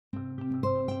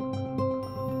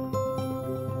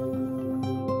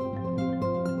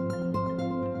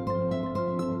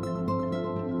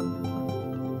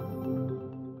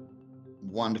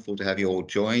wonderful to have you all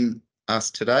join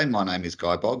us today. My name is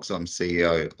Guy Boggs. I'm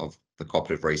CEO of the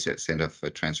Cooperative Research Centre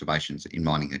for Transformations in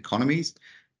Mining Economies.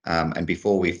 And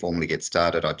before we formally get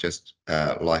started, I'd just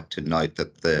like to note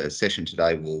that the session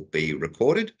today will be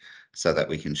recorded so that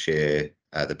we can share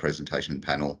the presentation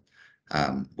panel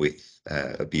with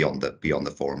beyond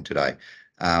the forum today.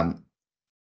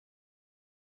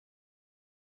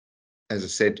 As I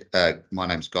said, my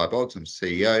name's Guy Boggs, I'm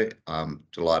CEO. I'm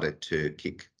delighted to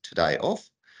kick today off.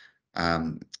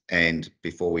 And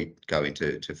before we go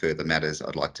into further matters,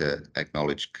 I'd like to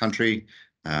acknowledge country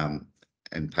and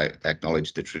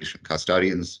acknowledge the traditional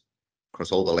custodians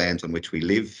across all the lands on which we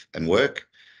live and work,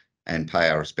 and pay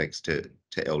our respects to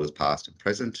elders past and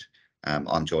present.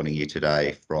 I'm joining you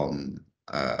today from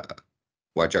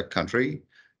Whadjuk country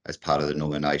as part of the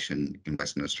Noongar Nation in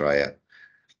Western Australia.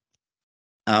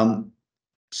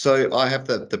 So I have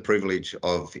the privilege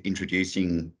of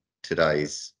introducing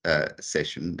today's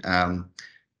session.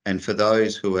 And for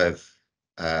those who have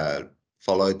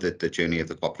followed the journey of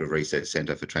the Cooperative Research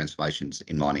Centre for Transformations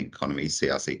in Mining Economies,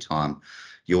 CRC Time,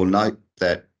 you'll note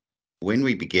that when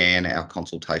we began our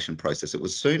consultation process, it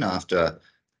was soon after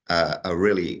a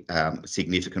really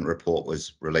significant report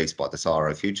was released by the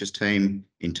CSIRO Futures team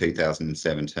in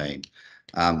 2017.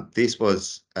 This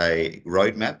was a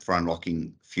roadmap for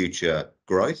unlocking future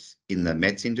growth in the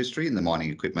METS industry, in the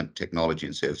mining equipment, technology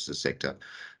and services sector.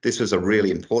 This was a really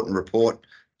important report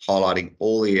highlighting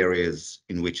all the areas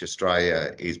in which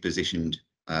Australia is positioned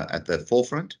at the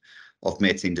forefront of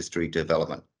METS industry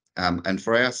development. And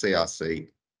for our CRC,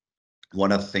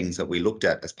 one of the things that we looked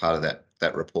at as part of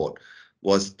that report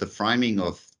was the framing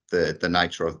of the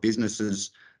nature of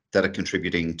businesses that are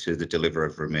contributing to the delivery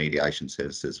of remediation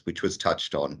services, which was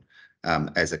touched on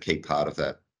as a key part of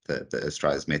the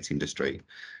Australia's METS industry.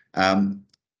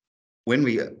 When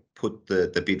we put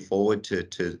the bid forward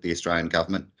to the Australian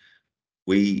Government,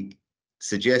 we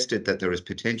suggested that there is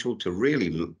potential to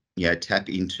really tap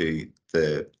into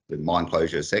the mine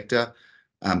closure sector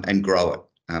and grow it.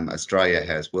 Australia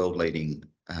has world-leading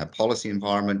policy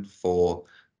environment for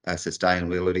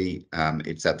sustainability.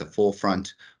 It's at the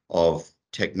forefront of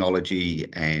technology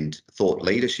and thought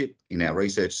leadership in our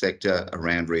research sector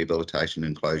around rehabilitation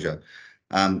and closure.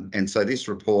 And so this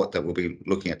report that we'll be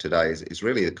looking at today is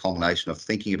really a culmination of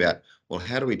thinking about, well,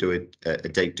 how do we do a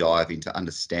deep dive into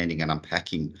understanding and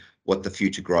unpacking what the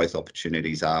future growth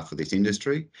opportunities are for this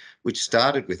industry, which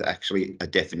started with actually a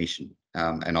definition.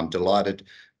 And I'm delighted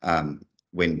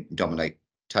when Dominique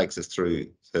takes us through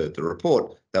the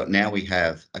report that now we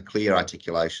have a clear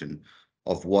articulation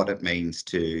of what it means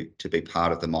to be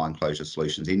part of the mine closure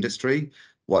solutions industry,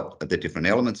 what the different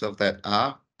elements of that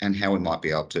are, and how we might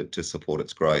be able to support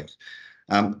its growth.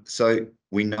 So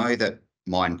we know that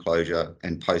mine closure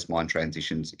and post-mine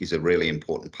transitions is a really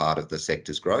important part of the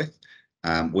sector's growth.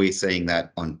 We're seeing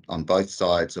that on both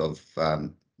sides of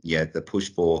the push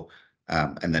for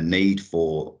and the need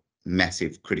for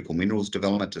massive critical minerals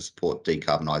development to support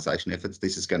decarbonisation efforts.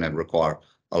 This is going to require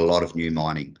a lot of new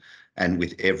mining. And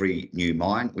with every new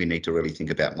mine, we need to really think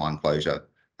about mine closure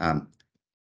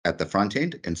at the front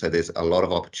end. And so there's a lot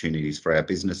of opportunities for our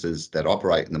businesses that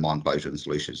operate in the mine closure and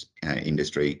solutions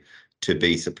industry to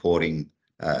be supporting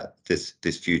this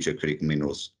future critical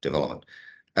minerals development.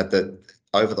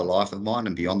 Over the life of mine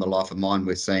and beyond the life of mine,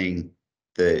 we're seeing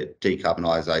the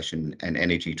decarbonisation and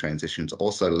energy transitions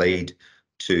also lead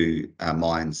to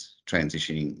mines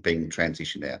being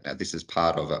transitioned out. Now, this is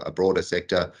part of a broader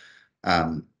sector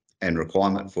and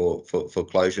requirement for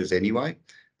closures anyway.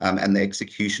 And the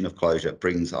execution of closure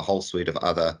brings a whole suite of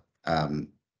other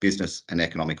business and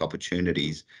economic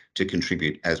opportunities to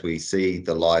contribute as we see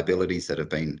the liabilities that have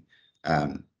been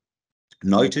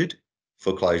noted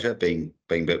for closure being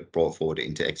brought forward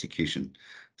into execution.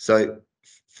 So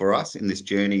for us in this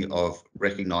journey of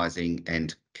recognising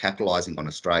and capitalising on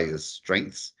Australia's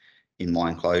strengths in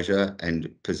mine closure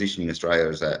and positioning Australia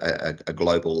as a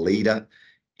global leader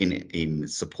in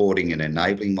supporting and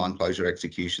enabling mine closure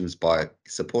executions by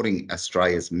supporting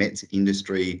Australia's METS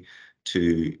industry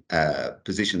to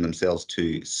position themselves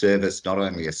to service not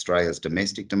only Australia's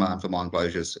domestic demand for mine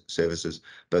closures services,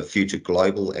 but future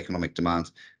global economic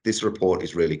demands. This report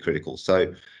is really critical.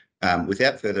 So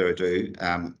without further ado,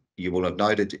 you will have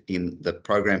noted in the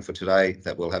program for today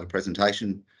that we'll have a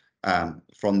presentation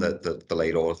from the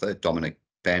lead author, Dominic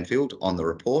Banfield, on the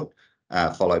report,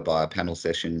 followed by a panel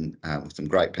session with some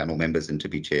great panel members and to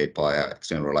be chaired by our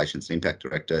External Relations and Impact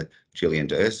Director, Gillian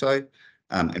D'Urso.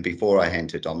 And before I hand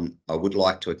to Dom, I would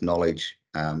like to acknowledge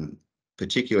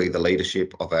particularly the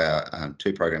leadership of our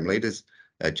two program leaders,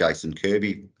 Jason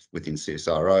Kirby within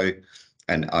CSIRO,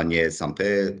 and Agnès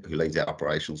Samper, who leads our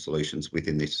operational solutions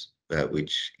within this,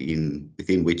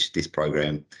 within which this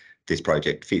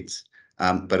project fits.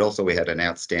 But also we had an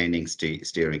outstanding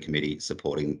steering committee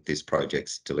supporting this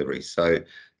project's delivery. So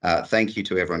thank you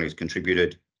to everyone who's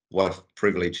contributed. What a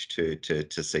privilege to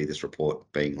see this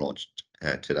report being launched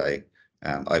today.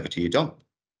 Over to you, Dom.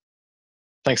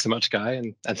 Thanks so much, Guy,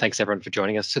 and thanks everyone for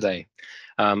joining us today.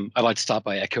 I'd like to start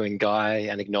by echoing Guy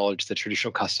and acknowledge the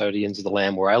traditional custodians of the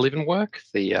land where I live and work,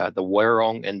 the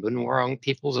Werong and Bunwurrung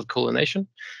peoples of Kulin Nation.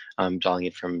 I'm dialing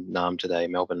in from Naarm today,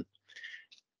 Melbourne.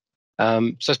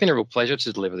 So it's been a real pleasure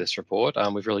to deliver this report.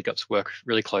 We've really got to work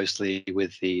really closely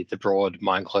with the broad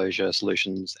mine closure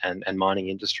solutions and mining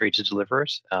industry to deliver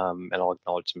it, and I'll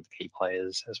acknowledge some key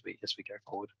players as we go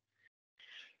forward.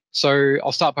 So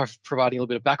I'll start by providing a little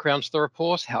bit of background to the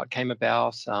report, how it came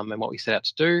about, and what we set out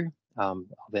to do. I'll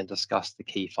then discuss the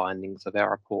key findings of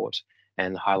our report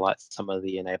and highlight some of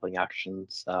the enabling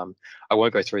actions. I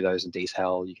won't go through those in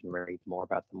detail. You can read more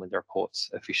about them when the report's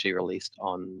officially released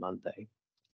on Monday.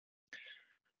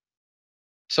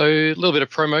 So a little bit of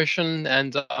promotion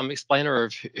and explainer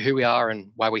of who we are and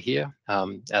why we're here.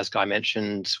 As Guy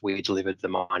mentioned, we delivered the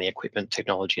mining equipment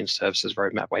technology and services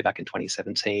roadmap way back in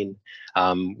 2017.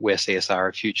 We're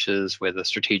CSIRO Futures. We're the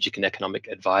strategic and economic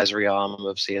advisory arm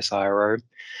of CSIRO.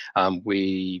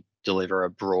 We deliver a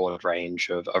broad range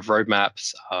of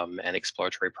roadmaps and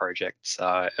exploratory projects,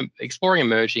 exploring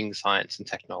emerging science and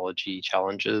technology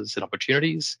challenges and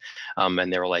opportunities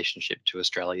and their relationship to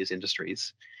Australia's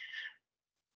industries.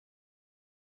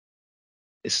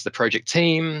 This is the project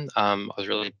team. I was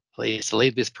really pleased to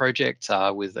lead this project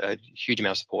with a huge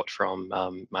amount of support from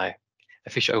my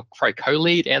official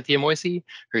co-lead, Anthea Moisey,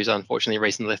 who's unfortunately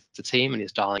recently left the team and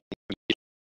is dialing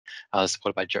in,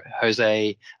 supported by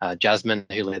Jose, Jasmine,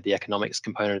 who led the economics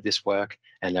component of this work,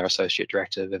 and our Associate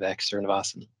Director, Vivek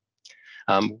Srinivasan.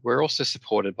 We're also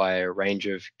supported by a range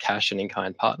of cash and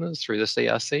in-kind partners through the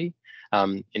CRC.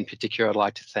 In particular, I'd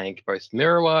like to thank both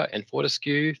Mirawa and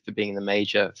Fortescue for being the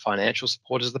major financial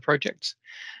supporters of the project.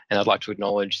 And I'd like to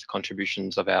acknowledge the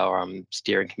contributions of our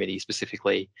steering committee,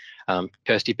 specifically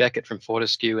Kirsty Beckett from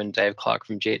Fortescue and Dave Clark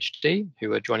from GHD,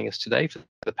 who are joining us today for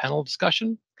the panel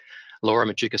discussion. Laura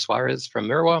Machuca Suarez from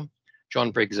Mirawa,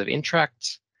 John Briggs of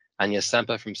Intract, Anya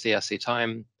Sampa from CRC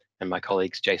Time, and my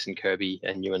colleagues Jason Kirby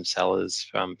and Ewan Sellers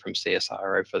from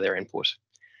CSIRO for their input.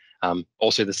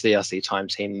 Also the CRC Time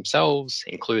team themselves,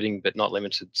 including but not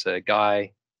limited to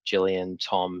Guy, Gillian,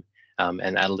 Tom,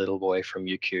 and Ada Littleboy from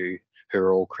UQ, who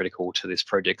are all critical to this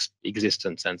project's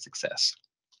existence and success.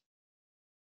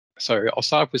 So I'll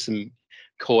start with some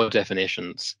core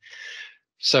definitions.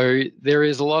 So there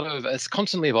is a lot of, it's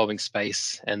constantly evolving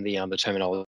space, and the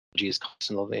terminology is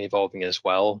constantly evolving as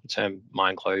well. The term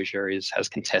mine closure has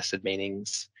contested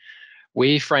meanings.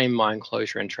 We frame mine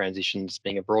closure and transitions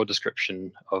being a broad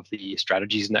description of the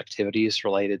strategies and activities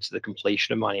related to the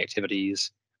completion of mining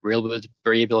activities,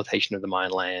 rehabilitation of the mine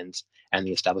lands, and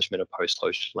the establishment of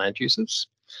post-closure land uses.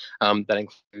 That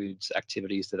includes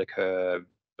activities that occur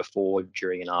before,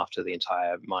 during, and after the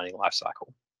entire mining life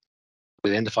cycle. We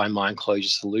then define mine closure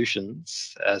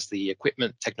solutions as the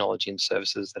equipment, technology, and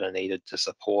services that are needed to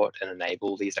support and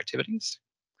enable these activities,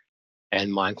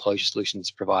 and mine closure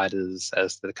solutions providers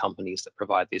as the companies that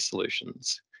provide these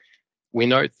solutions. We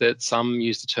note that some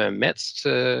use the term METS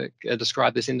to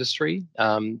describe this industry,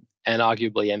 and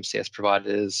arguably MCS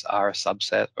providers are a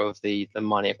subset of the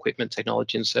mining equipment,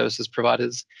 technology, and services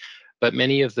providers. But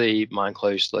many of the mine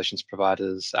closure solutions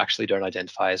providers actually don't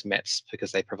identify as METS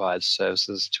because they provide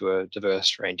services to a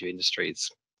diverse range of industries.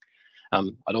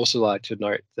 I'd also like to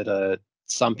note that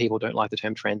some people don't like the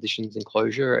term transitions and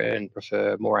closure and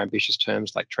prefer more ambitious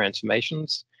terms like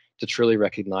transformations to truly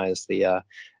recognize the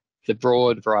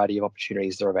broad variety of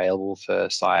opportunities that are available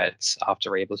for sites after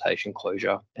rehabilitation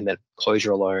closure, and that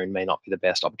closure alone may not be the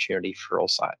best opportunity for all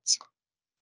sites.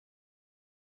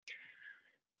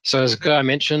 So as Guy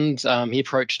mentioned, he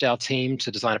approached our team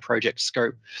to design a project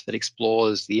scope that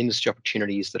explores the industry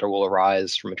opportunities that will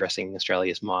arise from addressing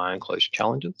Australia's mine closure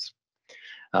challenges.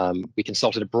 We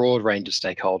consulted a broad range of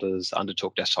stakeholders,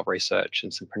 undertook desktop research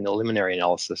and some preliminary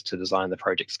analysis to design the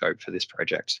project scope for this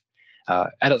project.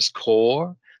 At its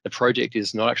core, the project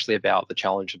is not actually about the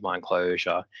challenge of mine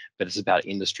closure, but it's about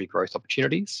industry growth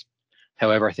opportunities.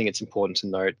 However, I think it's important to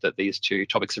note that these two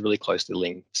topics are really closely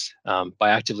linked. By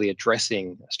actively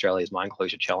addressing Australia's mine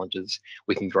closure challenges,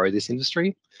 we can grow this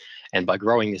industry. And by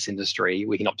growing this industry,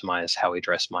 we can optimize how we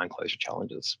address mine closure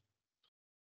challenges.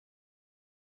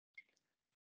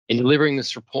 In delivering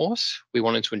this report, we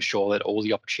wanted to ensure that all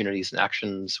the opportunities and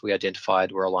actions we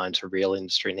identified were aligned to real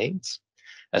industry needs.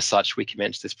 As such, we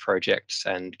commenced this project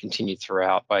and continued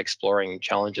throughout by exploring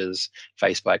challenges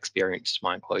faced by experienced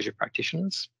mine closure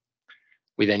practitioners.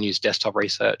 We then used desktop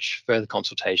research, further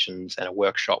consultations, and a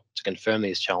workshop to confirm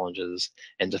these challenges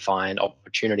and define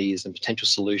opportunities and potential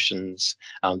solutions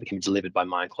that can be delivered by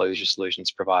mine closure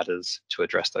solutions providers to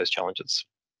address those challenges.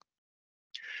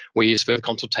 We used further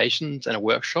consultations and a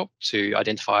workshop to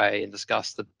identify and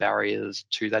discuss the barriers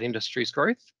to that industry's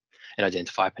growth and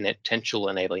identify potential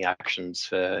enabling actions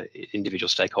for individual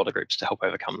stakeholder groups to help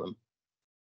overcome them.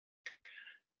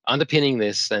 Underpinning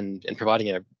this and providing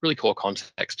a really core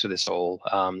context to this all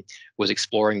was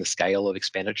exploring the scale of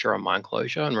expenditure on mine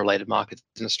closure and related markets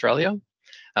in Australia.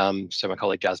 So my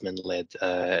colleague Jasmine led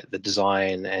the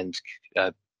design and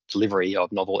delivery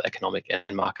of novel economic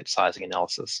and market sizing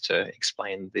analysis to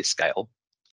explain this scale.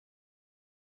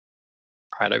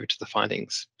 Right, over to the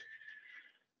findings.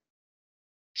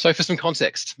 So for some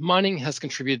context, mining has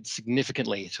contributed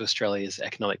significantly to Australia's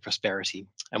economic prosperity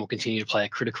and will continue to play a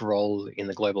critical role in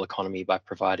the global economy by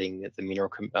providing the mineral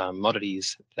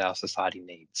commodities that our society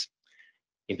needs.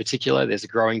 In particular, there's a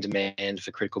growing demand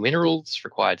for critical minerals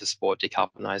required to support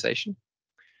decarbonisation.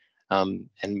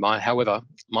 However,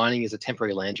 mining is a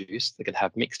temporary land use that can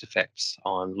have mixed effects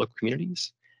on local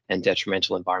communities and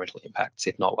detrimental environmental impacts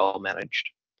if not well managed.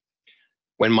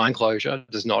 When mine closure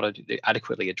does not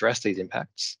adequately address these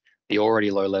impacts, the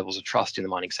already low levels of trust in the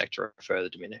mining sector are further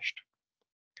diminished.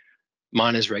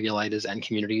 Miners, regulators, and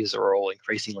communities are all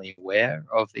increasingly aware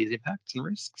of these impacts and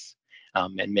risks,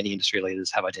 and many industry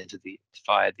leaders have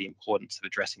identified the importance of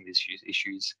addressing these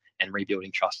issues and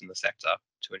rebuilding trust in the sector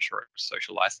to ensure its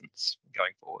social license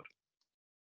going forward.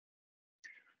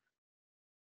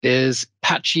 There's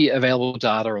patchy available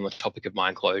data on the topic of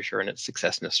mine closure and its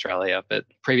success in Australia, but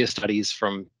previous studies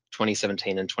from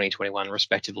 2017 and 2021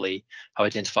 respectively have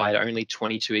identified only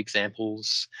 22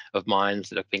 examples of mines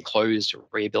that have been closed,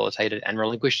 rehabilitated and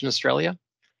relinquished in Australia,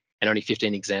 and only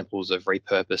 15 examples of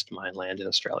repurposed mine land in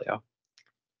Australia.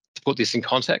 To put this in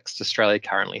context, Australia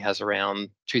currently has around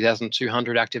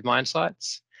 2,200 active mine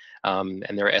sites, and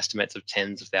there are estimates of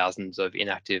tens of thousands of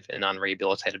inactive and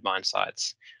unrehabilitated mine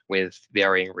sites with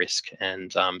varying risk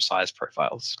and size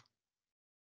profiles.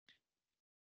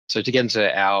 So to get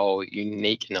into our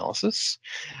unique analysis,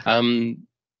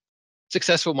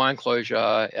 successful mine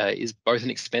closure is both an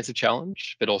expensive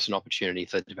challenge, but also an opportunity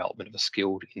for the development of a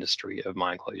skilled industry of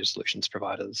mine closure solutions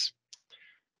providers.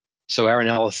 So our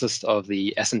analysis of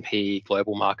the S&P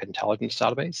Global Market Intelligence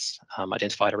database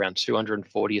identified around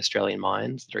 240 Australian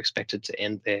mines that are expected to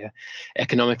end their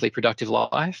economically productive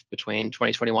life between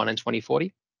 2021 and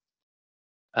 2040.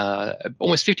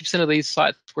 Almost 50% of these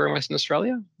sites were in Western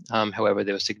Australia. However,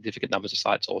 there were significant numbers of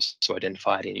sites also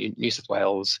identified in New South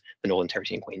Wales, the Northern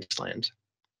Territory and Queensland.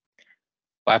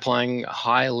 By applying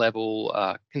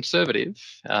high-level conservative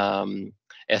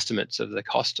estimates of the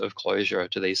cost of closure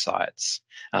to these sites,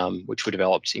 which were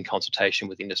developed in consultation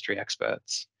with industry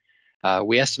experts,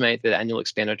 we estimate that annual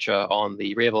expenditure on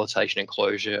the rehabilitation and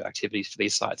closure activities for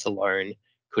these sites alone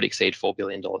could exceed $4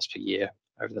 billion per year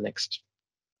over the next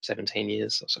 17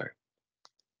 years or so.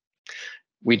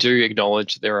 We do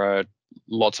acknowledge there are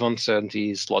lots of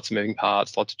uncertainties, lots of moving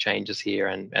parts, lots of changes here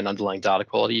and underlying data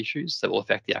quality issues that will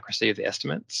affect the accuracy of the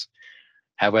estimates.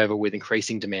 However, with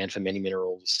increasing demand for many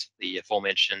minerals, the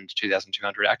aforementioned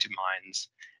 2,200 active mines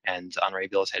and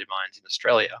unrehabilitated mines in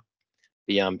Australia,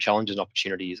 the challenges and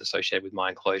opportunities associated with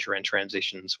mine closure and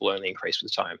transitions will only increase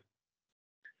with time.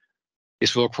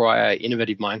 This will require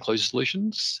innovative mine closure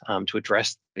solutions to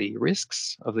address the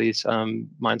risks of these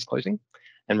mines closing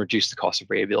and reduce the cost of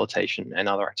rehabilitation and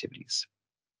other activities.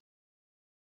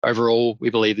 Overall,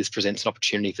 we believe this presents an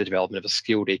opportunity for the development of a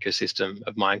skilled ecosystem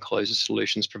of mine closure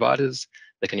solutions providers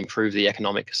that can improve the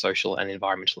economic, social, and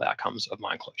environmental outcomes of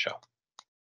mine closure.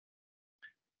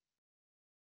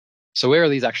 So where are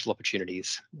these actual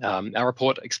opportunities? Our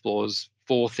report explores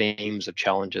 4 themes of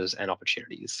challenges and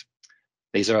opportunities.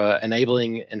 These are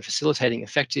enabling and facilitating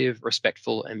effective,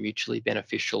 respectful, and mutually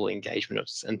beneficial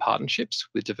engagements and partnerships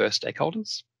with diverse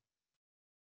stakeholders.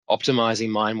 Optimizing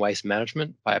mine waste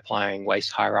management by applying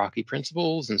waste hierarchy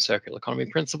principles and circular economy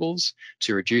principles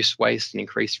to reduce waste and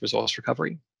increase resource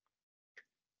recovery.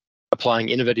 Applying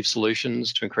innovative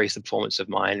solutions to increase the performance of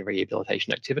mine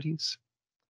rehabilitation activities.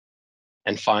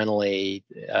 And finally,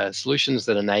 solutions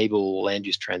that enable land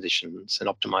use transitions and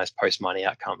optimize post-mining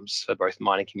outcomes for both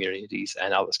mining communities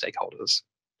and other stakeholders.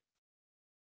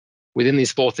 Within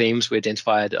these 4 themes, we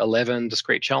identified 11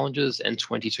 discrete challenges and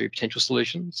 22 potential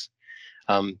solutions.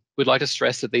 We'd like to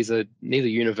stress that these are neither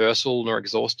universal nor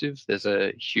exhaustive. There's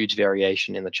a huge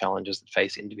variation in the challenges that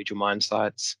face individual mine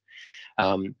sites.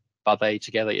 but they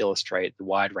together illustrate the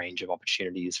wide range of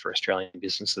opportunities for Australian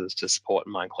businesses to support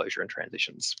mine closure and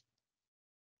transitions.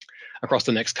 Across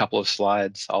the next couple of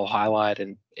slides, I'll highlight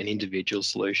an individual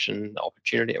solution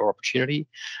opportunity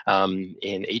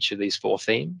in each of these 4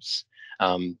 themes.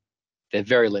 They're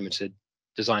very limited,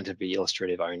 designed to be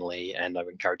illustrative only, and I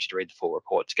would encourage you to read the full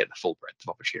report to get the full breadth of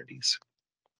opportunities.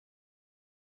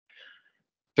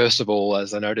 First of all,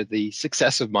 as I noted, the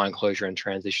success of mine closure and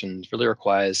transitions really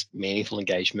requires meaningful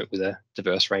engagement with a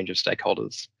diverse range of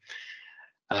stakeholders.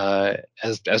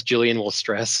 As Gillian will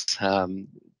stress,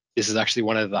 this is actually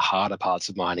one of the harder parts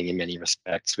of mining in many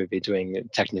respects. We've been doing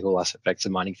technical aspects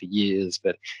of mining for years,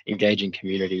 but engaging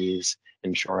communities,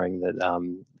 ensuring that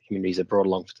communities are brought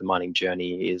along for the mining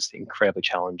journey is incredibly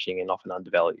challenging and often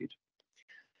undervalued.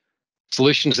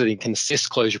 Solutions that can assist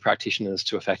closure practitioners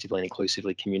to effectively and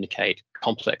inclusively communicate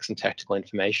complex and technical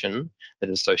information that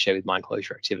is associated with mine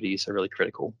closure activities are really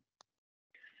critical.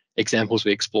 Examples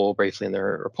we explore briefly in the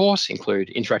report include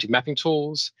interactive mapping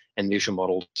tools and visual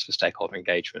models for stakeholder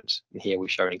engagement. And here we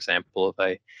show an example of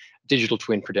a digital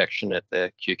twin projection at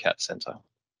the QCAT Centre.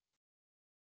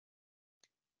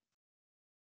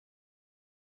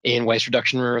 In waste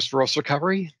reduction and resource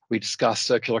recovery, we discuss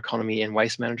circular economy and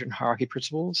waste management hierarchy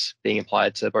principles being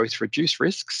applied to both reduce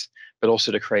risks, but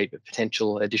also to create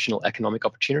potential additional economic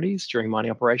opportunities during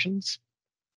mining operations.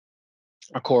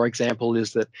 A core example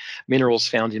is that minerals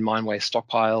found in mine waste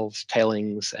stockpiles,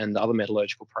 tailings, and other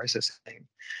metallurgical processing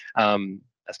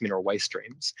as mineral waste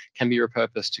streams can be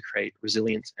repurposed to create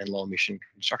resilient and low emission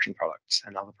construction products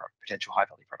and other potential high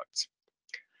value products.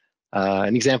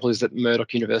 An example is that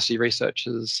Murdoch University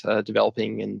researchers are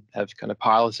developing and have kind of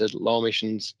piloted low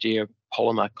emissions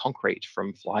geopolymer concrete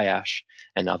from fly ash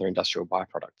and other industrial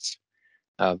byproducts.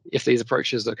 If these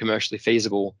approaches are commercially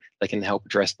feasible, they can help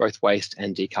address both waste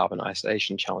and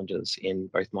decarbonisation challenges in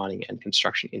both mining and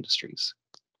construction industries.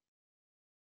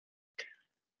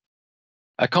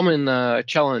 A common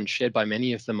challenge shared by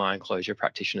many of the mine closure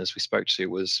practitioners we spoke to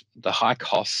was the high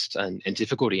cost and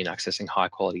difficulty in accessing high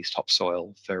quality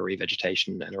topsoil for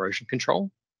revegetation and erosion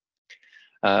control.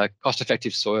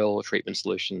 Cost-effective soil treatment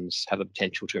solutions have the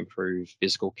potential to improve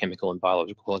physical, chemical, and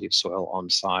biological quality of soil on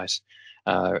site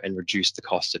and reduce the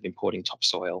cost of importing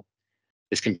topsoil.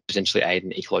 This can potentially aid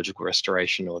in ecological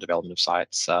restoration or development of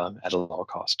sites at a lower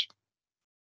cost.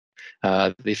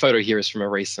 The photo here is from a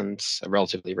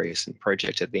relatively recent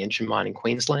project at the Engine Mine in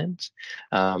Queensland,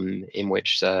 in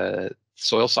which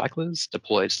soil cyclers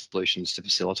deployed solutions to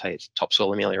facilitate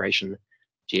topsoil amelioration,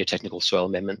 geotechnical soil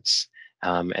amendments,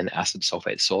 and acid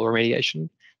sulfate soil remediation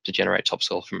to generate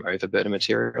topsoil from overburden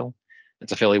material.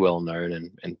 It's a fairly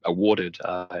well-known and awarded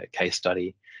case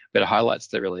study, but it highlights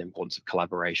the really importance of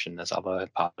collaboration as other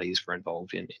parties were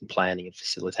involved in planning and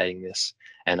facilitating this,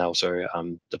 and also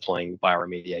deploying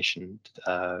bioremediation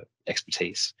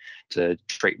expertise to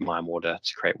treat mine water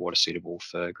to create water suitable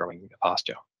for growing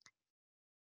pasture.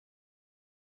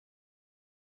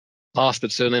 Last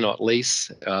but certainly not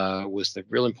least was the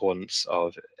real importance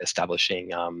of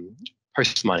establishing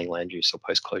post-mining land use or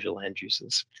post-closure land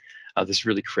uses. This is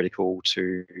really critical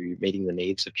to meeting the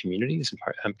needs of communities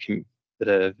that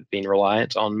have been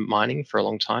reliant on mining for a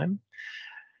long time.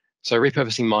 So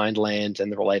repurposing mined land and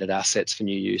the related assets for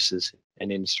new uses and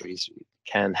industries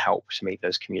can help to meet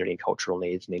those community and cultural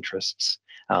needs and interests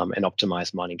and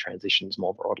optimize mining transitions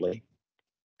more broadly.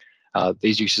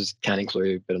 These uses can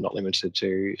include, but are not limited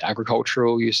to,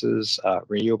 agricultural uses,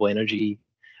 renewable energy,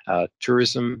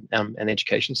 tourism, and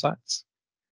education sites.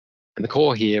 And the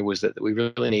core here was that we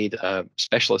really need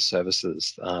specialist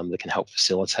services that can help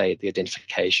facilitate the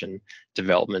identification,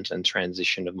 development, and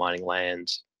transition of mining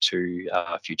land to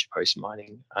future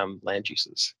post-mining land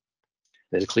uses.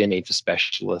 There's a clear need for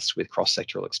specialists with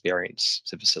cross-sectoral experience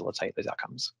to facilitate those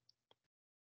outcomes.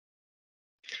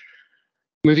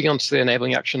 Moving on to the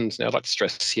enabling actions, now I'd like to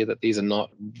stress here that these are not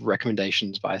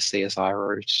recommendations by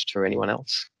CSIRO to anyone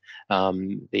else.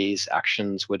 These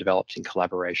actions were developed in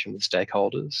collaboration with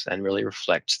stakeholders and really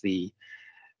reflect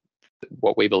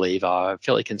what we believe are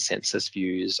fairly consensus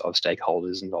views of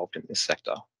stakeholders involved in this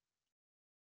sector.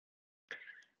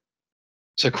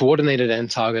 So coordinated and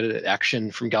targeted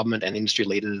action from government and industry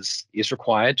leaders is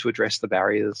required to address the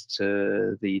barriers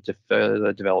to the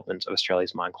further development of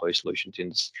Australia's mine closure solutions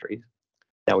industry.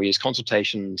 Now we use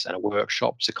consultations and a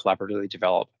workshop to collaboratively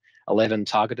develop 11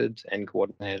 targeted and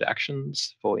coordinated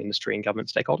actions for industry and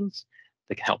government stakeholders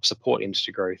that can help support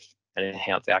industry growth and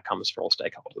enhance outcomes for all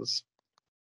stakeholders.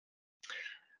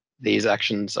 These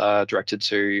actions are directed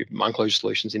to mine closure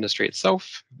solutions industry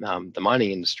itself, the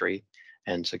mining industry,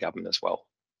 and to government as well.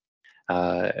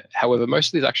 However, most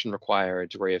of these actions require a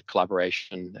degree of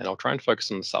collaboration, and I'll try and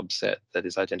focus on the subset that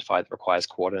is identified that requires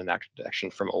coordinated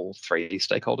action from all three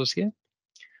stakeholders here.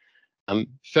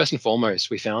 First and foremost,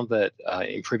 we found that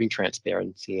improving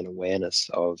transparency and awareness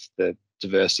of the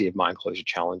diversity of mine closure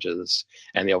challenges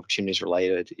and the opportunities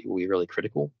related will be really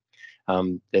critical.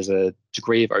 There's a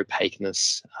degree of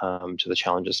opaqueness to the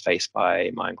challenges faced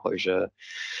by mine closure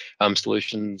mine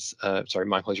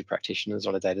closure practitioners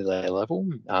on a day-to-day level,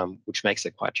 which makes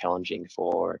it quite challenging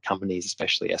for companies,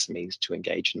 especially SMEs, to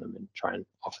engage in them and try and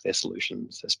offer their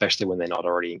solutions, especially when they're not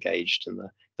already engaged in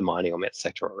the mining or MET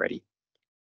sector already.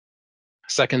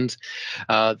 Second,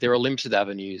 there are limited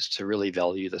avenues to really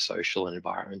value the social and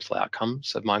environmental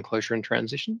outcomes of mine closure and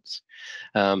transitions,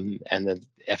 and the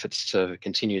efforts to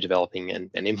continue developing and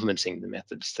implementing the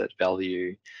methods that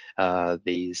value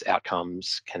these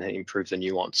outcomes can improve the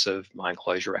nuance of mine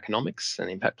closure economics and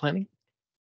impact planning.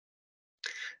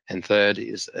 And third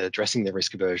is addressing the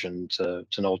risk aversion to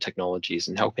novel technologies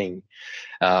and helping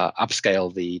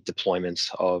upscale the deployment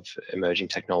of emerging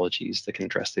technologies that can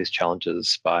address these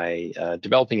challenges by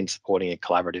developing and supporting a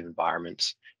collaborative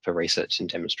environment for research and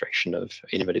demonstration of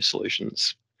innovative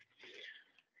solutions.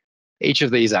 Each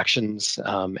of these actions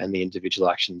and the individual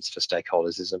actions for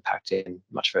stakeholders is unpacked in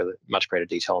much greater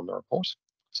detail in the report,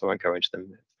 so I won't go into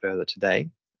them further today,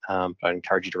 but I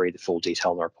encourage you to read the full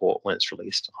detail in the report when it's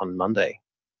released on Monday.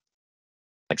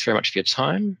 Thanks very much for your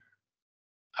time.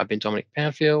 I've been Dominic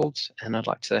Panfield, and I'd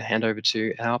like to hand over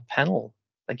to our panel.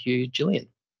 Thank you, Gillian.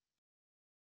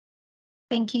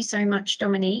 Thank you so much,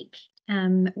 Dominique.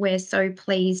 We're so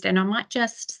pleased, and I might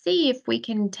just see if we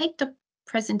can take the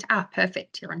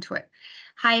perfect, you're onto it.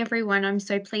 Hi, everyone. I'm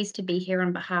so pleased to be here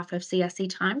on behalf of CRC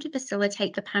Time to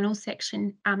facilitate the panel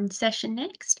session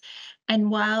next. And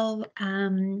while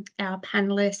our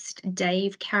panelists,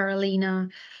 Dave, Carolina,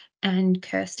 and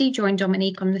Kirsty join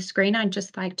Dominique on the screen, I'd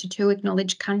just like to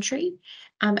acknowledge country.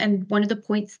 And one of the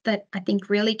points that I think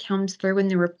really comes through in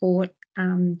the report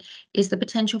is the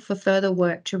potential for further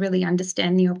work to really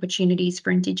understand the opportunities for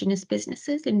Indigenous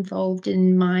businesses involved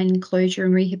in mine closure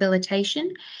and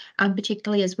rehabilitation,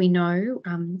 particularly as we know,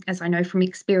 as I know from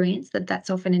experience, that that's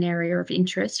often an area of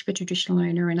interest for traditional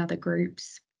owner and other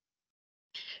groups.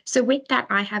 So with that,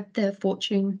 I have the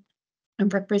fortune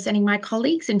of representing my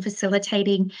colleagues in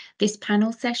facilitating this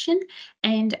panel session,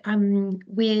 and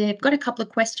we've got a couple of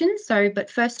questions. But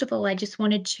first of all, I just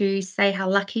wanted to say how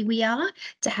lucky we are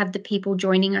to have the people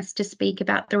joining us to speak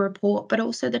about the report, but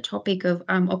also the topic of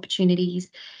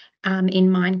opportunities in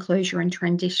mine closure and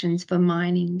transitions for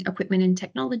mining equipment and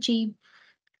technology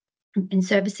and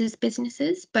services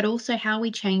businesses, but also how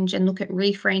we change and look at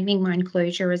reframing mine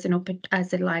closure as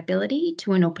a liability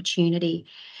to an opportunity.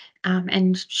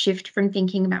 And shift from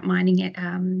thinking about mining at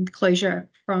closure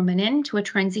from an end to a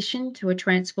transition to a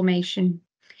transformation.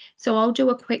 So I'll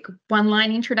do a quick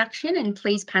one-line introduction, and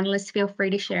please, panelists, feel free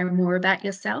to share more about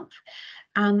yourself.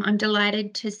 I'm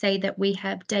delighted to say that we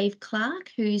have Dave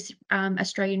Clark, who's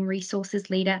Australian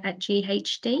Resources Leader at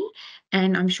GHD,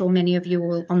 and I'm sure many of you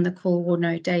all on the call will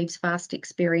know Dave's vast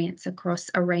experience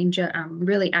across a range of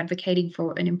really advocating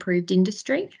for an improved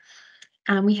industry.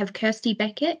 We have Kirsty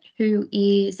Beckett, who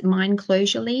is Mine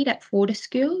Closure Lead at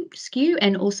Fortescue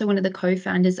and also one of the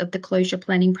co-founders of the Closure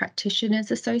Planning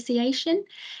Practitioners Association.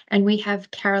 And we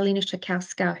have Carolina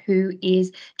Schakowska, who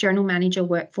is General Manager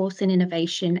Workforce and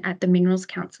Innovation at the Minerals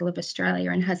Council of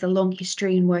Australia and has a long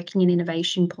history in working in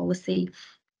innovation policy.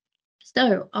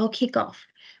 So I'll kick off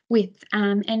with,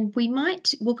 and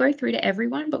we'll go through to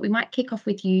everyone, but we might kick off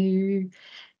with you,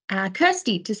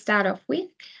 Kirsty, to start off with.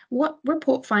 What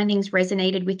report findings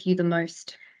resonated with you the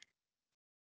most?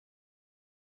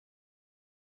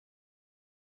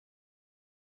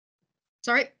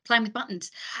 Sorry, playing with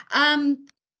buttons. I've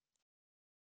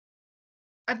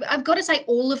got to say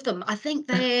all of them. I think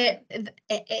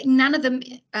none of them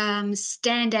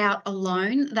stand out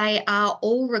alone. They are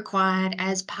all required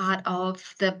as part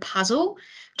of the puzzle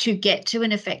to get to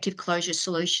an effective closure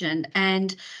solution.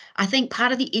 And I think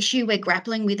part of the issue we're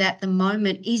grappling with at the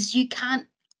moment is I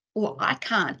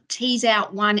can't tease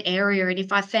out one area, and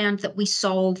if I found that we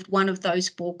solved one of those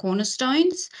four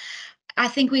cornerstones, I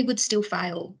think we would still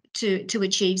fail to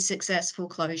achieve successful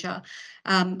closure.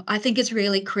 I think it's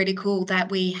really critical that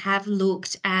we have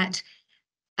looked at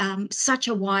such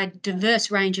a wide,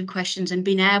 diverse range of questions and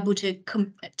been able to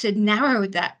narrow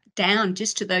that down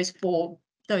just to those four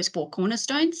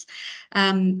cornerstones,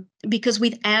 because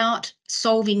without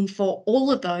solving for all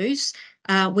of those,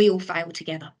 we all fail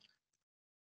together.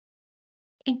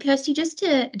 And Kirsty, just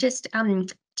to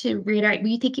to reiterate,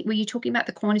 were you talking about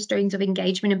the cornerstones of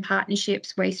engagement and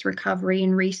partnerships, waste recovery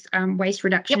and waste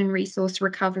reduction and resource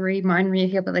recovery, mine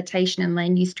rehabilitation and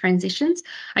land use transitions?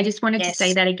 I just wanted to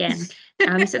say that again,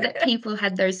 so that people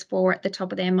had those four at the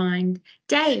top of their mind.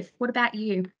 Dave, what about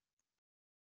you?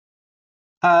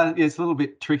 Yeah, it's a little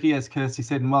bit tricky, as Kirsty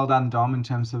said, and well done, Dom, in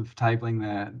terms of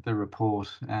tabling the report.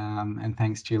 And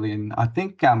thanks, Gillian. I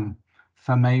think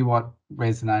for me, what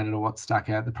resonated or what stuck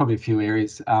out, there are probably a few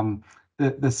areas.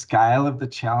 The scale of the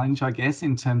challenge, I guess,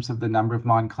 in terms of the number of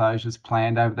mine closures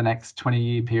planned over the next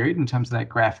 20-year period, in terms of that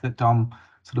graph that Dom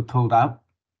sort of pulled up.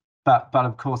 But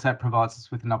of course, that provides us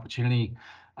with an opportunity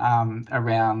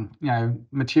around,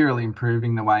 materially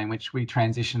improving the way in which we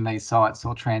transition these sites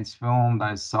or transform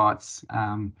those sites,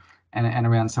 and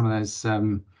around some of those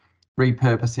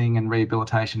repurposing and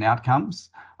rehabilitation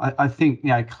outcomes. I think,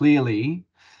 clearly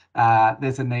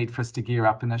there's a need for us to gear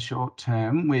up in the short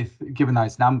term with, given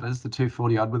those numbers, the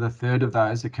 240 odd, with a third of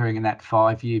those occurring in that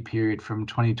 5-year period from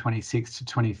 2026 to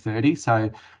 2030.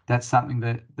 So that's something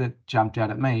that jumped out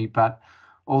at me, but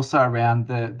also around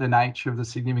the nature of the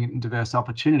significant and diverse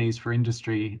opportunities for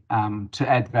industry to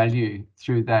add value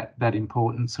through that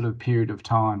important sort of period of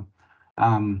time.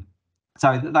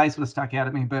 So they sort of stuck out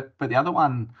at me. But the other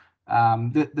one,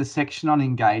 the section on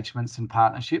engagements and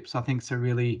partnerships, I think is a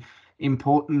really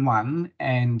important one.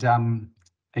 And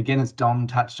again, as Dom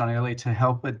touched on earlier, to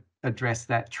help address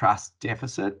that trust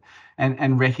deficit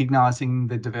and recognising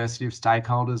the diversity of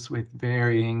stakeholders with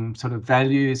varying sort of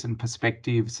values and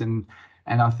perspectives, and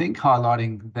I think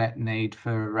highlighting that need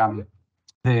for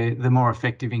the more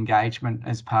effective engagement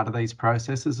as part of these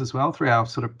processes as well through our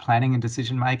sort of planning and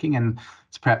decision making. And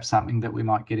it's perhaps something that we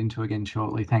might get into again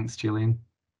shortly. Thanks, Gillian.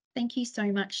 Thank you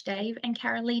so much, Dave. And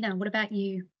Carolina, what about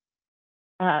you?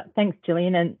 Thanks,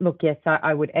 Gillian. And look, yes,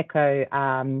 I would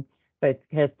echo both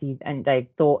Kirsty's and Dave's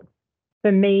thoughts.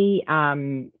 For me,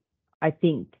 I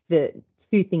think the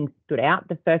two things stood out.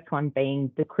 The first one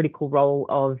being the critical role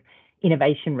of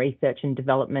innovation, research and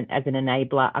development as an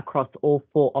enabler across all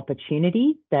 4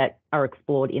 opportunities that are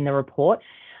explored in the report.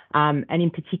 And in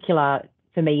particular,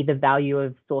 for me, the value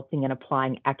of sourcing and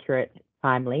applying accurate,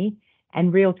 timely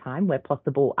and real-time, where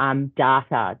possible,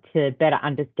 data to better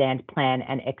understand, plan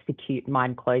and execute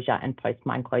mine closure and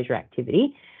post-mine closure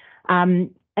activity.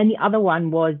 And the other one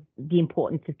was the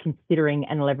importance of considering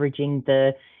and leveraging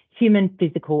the human,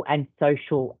 physical and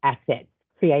social assets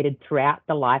created throughout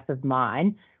the life of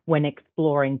mine when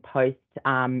exploring post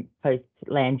land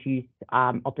use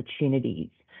opportunities.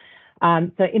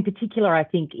 So in particular, I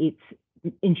think it's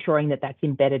ensuring that that's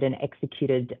embedded and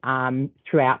executed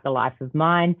throughout the life of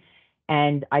mine.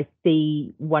 And I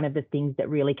see one of the things that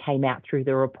really came out through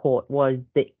the report was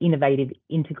the innovative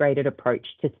integrated approach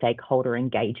to stakeholder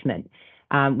engagement,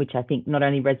 which I think not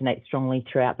only resonates strongly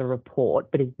throughout the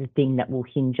report, but is the thing that will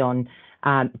hinge on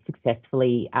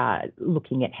successfully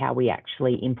looking at how we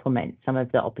actually implement some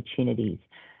of the opportunities.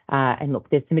 And look,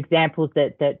 there's some examples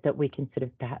that we can sort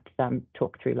of perhaps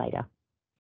talk through later.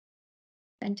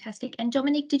 Fantastic. And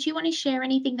Dominic, did you want to share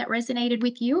anything that resonated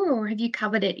with you, or have you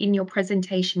covered it in your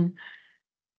presentation?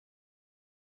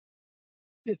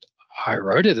 I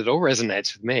wrote it. It all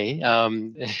resonates with me. I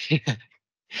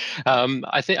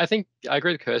think I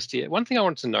agree with Kirsty. One thing I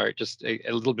wanted to note, just a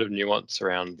little bit of nuance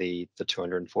around the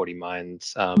 240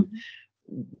 mines.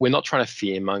 We're not trying to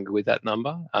fearmonger with that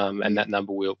number, and that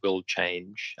number will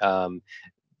change.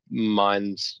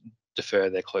 Mines defer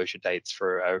their closure dates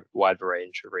for a wide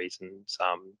range of reasons,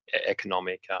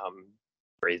 economic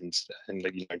reasons, and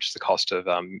just the cost of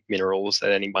minerals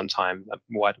at any one time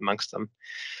wide amongst them.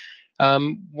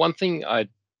 One thing I'd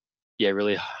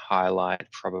really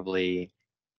highlight probably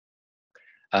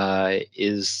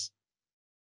is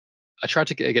I tried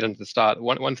to get into the start.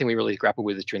 One thing we really grappled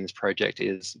with during this project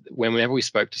is whenever we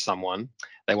spoke to someone,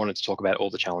 they wanted to talk about all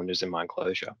the challenges in mine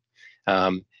closure.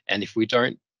 And if we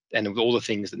don't, and with all the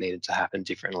things that needed to happen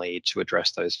differently to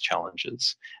address those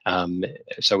challenges.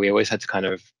 So we always had to kind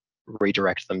of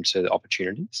redirect them to the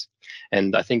opportunities.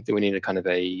 And I think that we need a kind of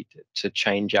to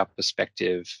change our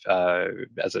perspective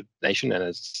as a nation and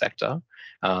as a sector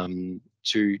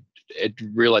to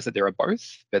realize that there are both,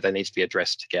 but they need to be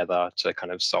addressed together to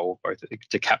kind of solve both,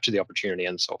 to capture the opportunity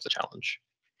and solve the challenge.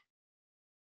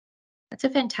 That's a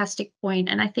fantastic point.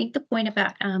 And I think the point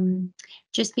about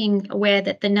just being aware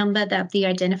that the number of the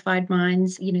identified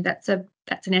mines, that's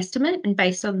an estimate and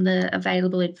based on the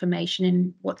available information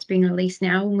and what's been released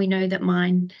now. And we know that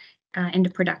mine end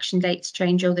of production dates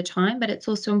change all the time, but it's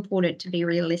also important to be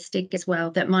realistic as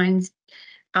well, that mines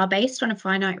are based on a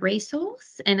finite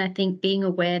resource. And I think being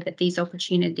aware that these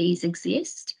opportunities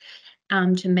exist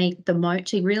to make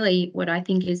to really what I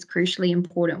think is crucially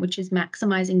important, which is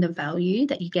maximising the value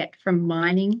that you get from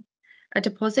mining a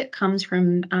deposit, comes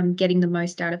from getting the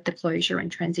most out of the closure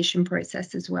and transition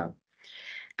process as well.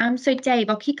 So Dave,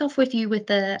 I'll kick off with you with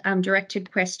the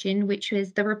directed question, which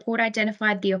was the report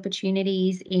identified the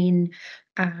opportunities in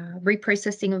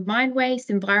reprocessing of mine waste,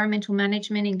 environmental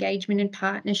management, engagement and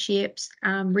partnerships,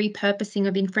 repurposing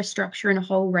of infrastructure and a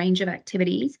whole range of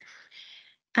activities.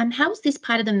 How has this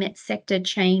part of the METS sector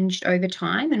changed over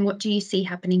time, and what do you see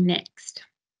happening next?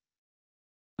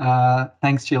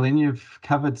 Thanks, Gillian. You've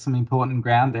covered some important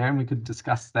ground there, and we could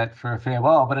discuss that for a fair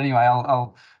while. But anyway,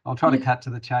 I'll try to cut to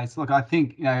the chase. Look, I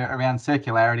think around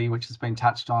circularity, which has been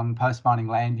touched on, post-mining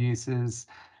land uses,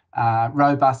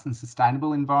 robust and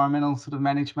sustainable environmental sort of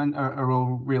management are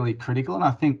all really critical. And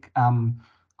I think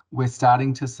we're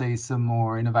starting to see some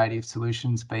more innovative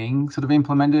solutions being sort of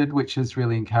implemented, which is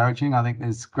really encouraging. I think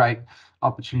there's great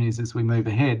opportunities as we move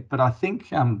ahead. But I think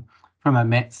from a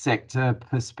METS sector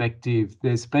perspective,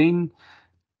 there's been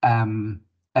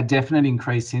a definite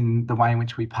increase in the way in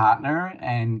which we partner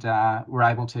and we're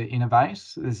able to innovate.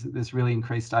 There's really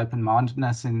increased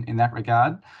open-mindedness in that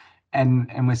regard.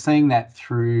 And we're seeing that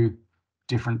through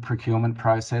different procurement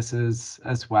processes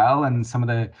as well, and some of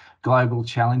the global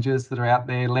challenges that are out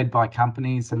there led by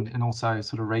companies and also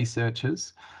sort of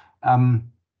researchers.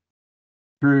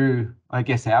 Through, I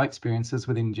guess, our experiences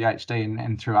within GHD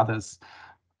and through others,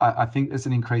 I think there's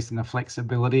an increase in the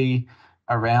flexibility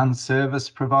around service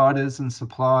providers and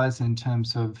suppliers in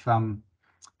terms of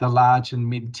the large and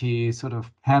mid-tier sort of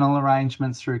panel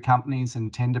arrangements through companies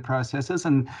and tender processes.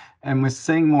 And we're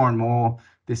seeing more and more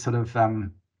this sort of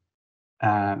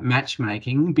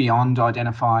matchmaking beyond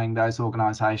identifying those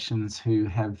organisations who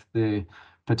have the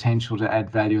potential to add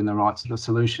value in the right sort of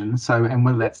solutions. So, and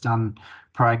whether that's done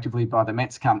proactively by the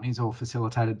METS companies or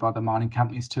facilitated by the mining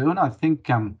companies too. And I think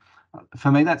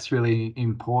for me, that's really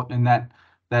important, in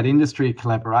that industry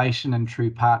collaboration and true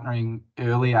partnering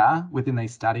earlier within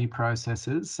these study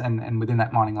processes and within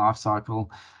that mining life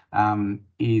cycle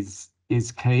is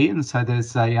key. And so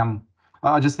there's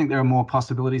I just think there are more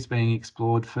possibilities being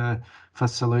explored for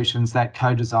solutions, that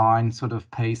co-design sort of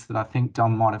piece that I think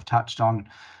Dom might have touched on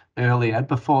earlier,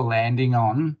 before landing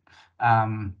on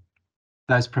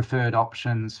those preferred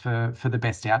options for the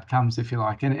best outcomes, if you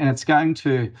like. And it's going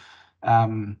to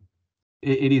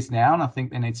it is now, and I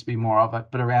think there needs to be more of it,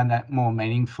 but around that more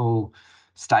meaningful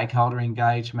stakeholder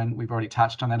engagement, we've already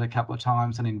touched on that a couple of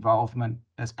times, and involvement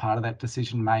as part of that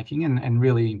decision making, and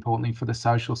really importantly for the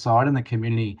social side and the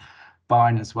community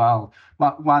buy-in as well.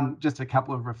 But just a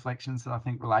couple of reflections that I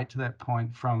think relate to that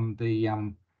point from the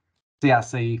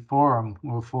CRC forum we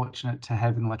were fortunate to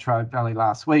have in Latrobe Valley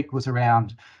last week, was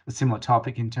around a similar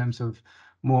topic in terms of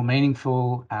more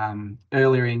meaningful,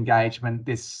 earlier engagement.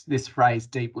 This phrase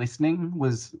 "deep listening"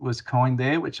 was coined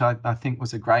there, which I think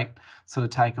was a great sort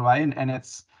of takeaway, and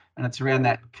it's around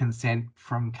that consent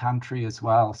from country as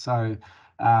well. So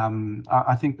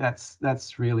I think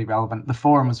that's really relevant. The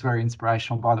forum was very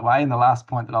inspirational, by the way. And the last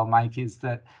point that I'll make is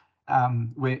that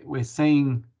we're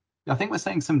seeing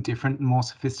some different and more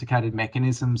sophisticated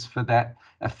mechanisms for that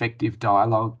effective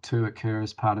dialogue to occur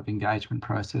as part of engagement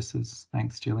processes.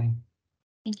 Thanks, Gillian.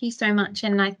 Thank you so much.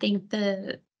 And I think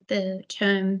the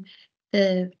term,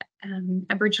 the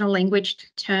Aboriginal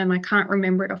language term, I can't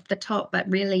remember it off the top, but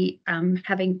really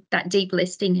having that deep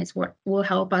listening is what will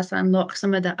help us unlock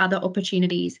some of the other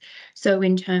opportunities. So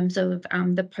in terms of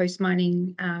the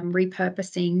post-mining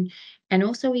repurposing, and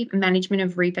also management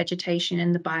of revegetation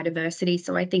and the biodiversity.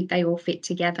 So I think they all fit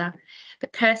together.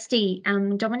 But Kirsty,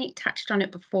 Dominic touched on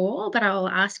it before, but I'll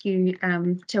ask you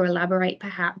to elaborate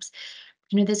perhaps.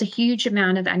 There's a huge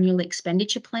amount of annual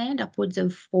expenditure planned, upwards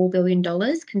of $4 billion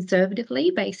conservatively,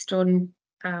 based on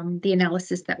the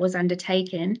analysis that was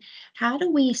undertaken. How do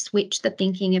we switch the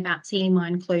thinking about seeing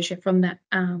mine closure from that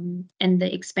and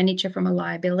the expenditure from a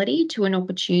liability to an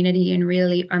opportunity, and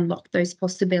really unlock those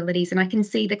possibilities? And I can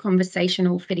see the conversation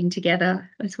all fitting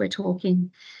together as we're talking.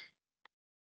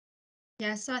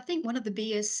 Yeah, so I think one of the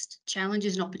biggest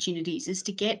challenges and opportunities is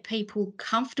to get people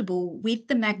comfortable with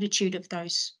the magnitude of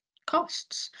those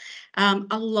costs.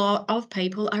 A lot of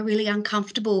people are really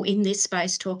uncomfortable in this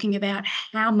space talking about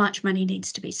how much money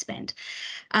needs to be spent.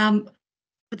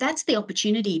 But that's the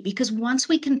opportunity, because once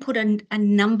we can put a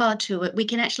number to it, we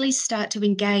can actually start to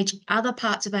engage other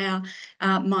parts of our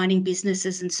mining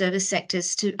businesses and service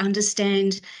sectors to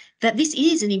understand that this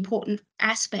is an important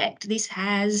aspect. This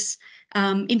has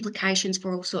implications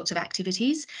for all sorts of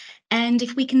activities. And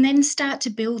if we can then start to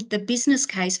build the business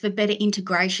case for better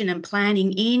integration and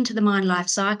planning into the mine life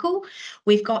cycle,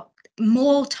 we've got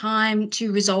more time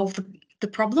to resolve the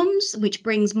problems, which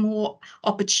brings more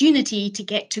opportunity to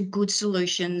get to good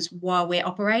solutions while we're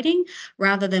operating,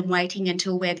 rather than waiting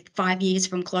until we're 5 years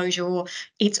from closure or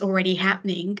it's already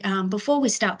happening before we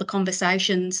start the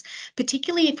conversations,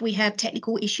 particularly if we have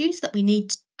technical issues that we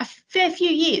need a fair few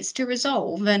years to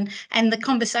resolve, and the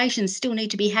conversations still need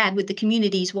to be had with the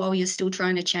communities while you're still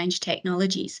trying to change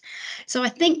technologies. So I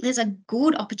think there's a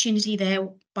good opportunity there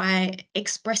by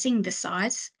expressing the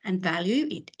size and value.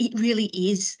 It really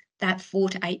is that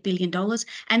 $4 to $8 billion.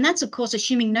 And that's, of course,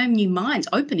 assuming no new mines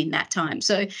open in that time.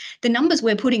 So the numbers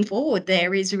we're putting forward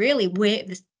there is really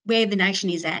where the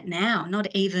nation is at now, not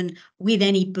even with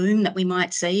any boom that we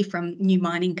might see from new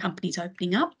mining companies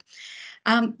opening up.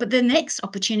 But the next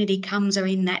opportunity comes are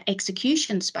in that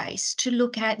execution space to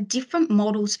look at different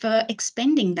models for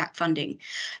expending that funding.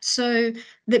 So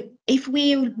that if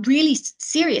we're really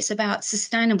serious about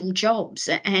sustainable jobs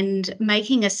and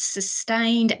making a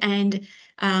sustained and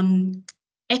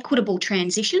equitable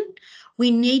transition, we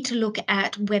need to look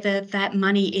at whether that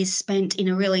money is spent in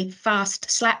a really fast,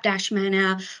 slapdash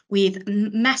manner with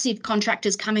massive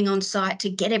contractors coming on site to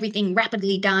get everything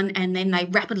rapidly done and then they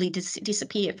rapidly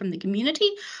disappear from the community.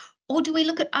 Or do we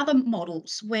look at other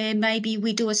models where maybe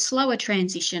we do a slower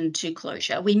transition to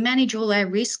closure? We manage all our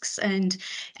risks and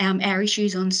our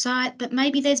issues on site, but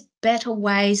maybe there's better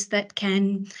ways that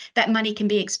money can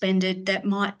be expended that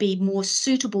might be more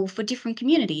suitable for different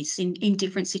communities in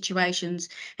different situations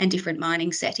and different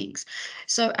mining settings.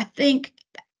 So I think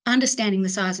understanding the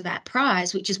size of that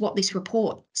prize, which is what this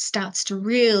report starts to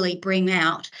really bring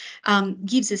out,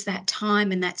 gives us that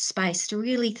time and that space to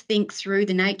really think through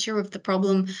the nature of the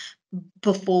problem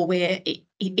before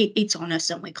it's on us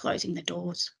and we're closing the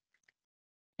doors.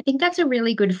 I think that's a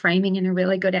really good framing and a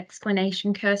really good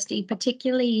explanation, Kirsty,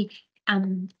 particularly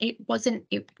we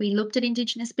looked at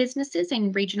Indigenous businesses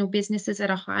and regional businesses at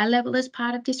a high level as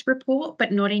part of this report,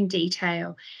 but not in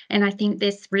detail. And I think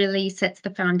this really sets the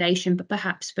foundation, but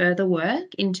perhaps further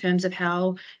work in terms of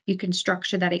how you can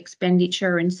structure that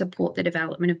expenditure and support the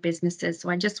development of businesses. So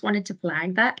I just wanted to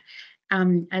flag that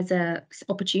as an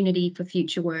opportunity for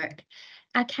future work.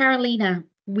 Carolina,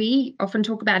 we often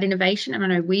talk about innovation, and I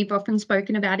know we've often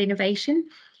spoken about innovation.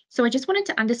 So I just wanted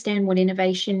to understand what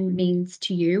innovation means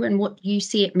to you and what you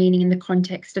see it meaning in the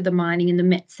context of the mining and the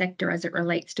MET sector as it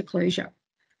relates to closure.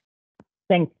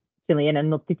 Thanks, Gillian.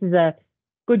 And look, this is a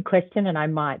good question, and I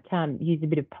might use a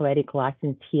bit of poetic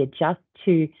license here just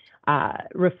to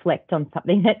reflect on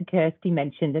something that Kirsty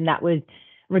mentioned, and that was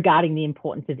regarding the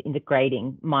importance of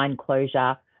integrating mine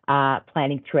closure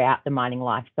planning throughout the mining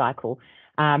life cycle.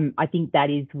 I think that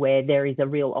is where there is a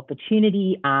real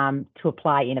opportunity to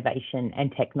apply innovation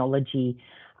and technology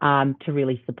to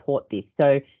really support this.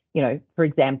 So, for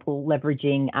example,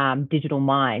 leveraging digital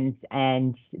mines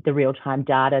and the real-time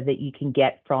data that you can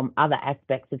get from other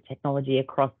aspects of technology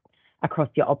across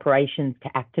your operations to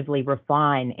actively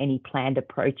refine any planned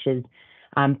approaches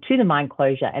to the mine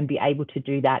closure and be able to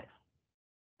do that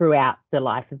throughout the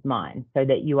life of mine, so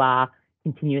that you are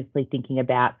continuously thinking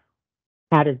about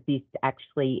how does this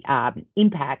actually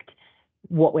impact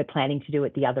what we're planning to do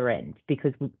at the other end,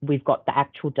 because we've got the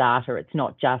actual data. It's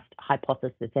not just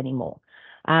hypothesis anymore.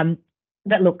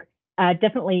 But look,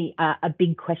 definitely a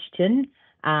big question,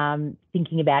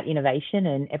 thinking about innovation,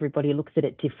 and everybody looks at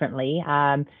it differently.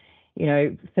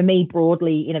 For me,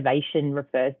 broadly, innovation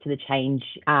refers to the change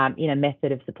in a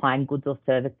method of supplying goods or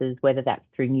services, whether that's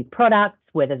through new products,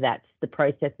 whether that's the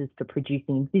processes for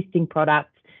producing existing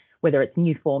products, whether it's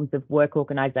new forms of work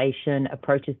organisation,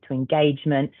 approaches to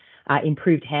engagement,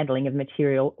 improved handling of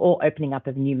material, or opening up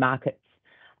of new markets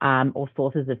or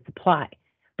sources of supply.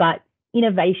 But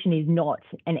innovation is not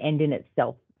an end in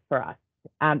itself for us.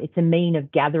 It's a mean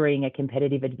of gathering a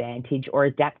competitive advantage or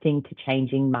adapting to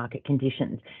changing market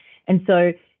conditions. And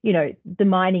so, the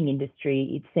mining industry,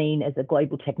 it's seen as a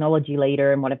global technology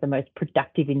leader and one of the most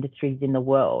productive industries in the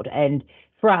world. And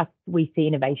for us, we see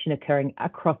innovation occurring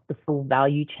across the full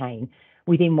value chain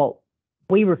within what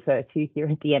we refer to here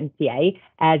at the MCA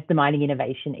as the mining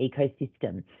innovation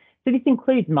ecosystem. So this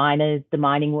includes miners, the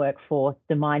mining workforce,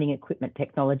 the mining equipment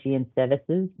technology and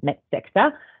services, MET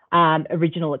sector,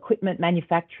 original equipment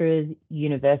manufacturers,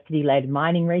 university-led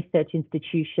mining research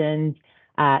institutions,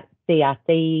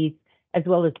 CRCs, as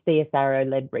well as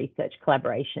CSIRO-led research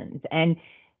collaborations. And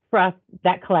for us,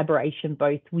 that collaboration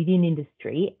both within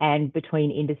industry and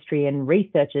between industry and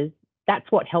researchers,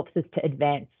 that's what helps us to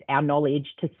advance our knowledge,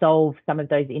 to solve some of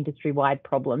those industry-wide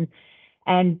problems,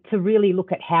 and to really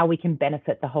look at how we can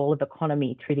benefit the whole of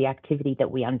economy through the activity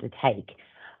that we undertake.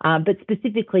 But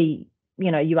specifically,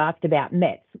 you asked about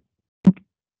METS.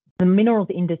 The minerals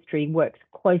industry works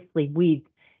closely with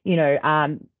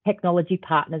technology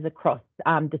partners across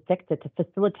the sector to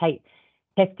facilitate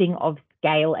testing of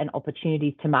scale and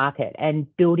opportunities to market and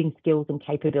building skills and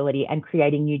capability and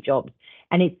creating new jobs.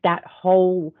 And it's that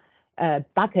whole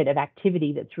bucket of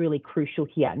activity that's really crucial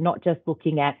here, not just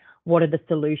looking at what are the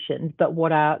solutions, but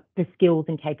what are the skills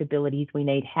and capabilities we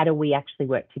need? How do we actually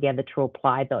work together to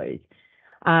apply those?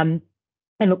 And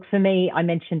look, for me, I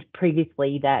mentioned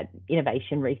previously that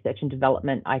innovation, research and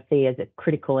development I see as a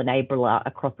critical enabler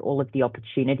across all of the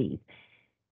opportunities.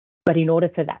 But in order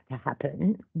for that to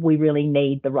happen, we really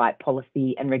need the right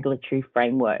policy and regulatory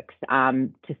frameworks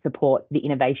to support the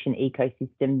innovation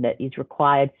ecosystem that is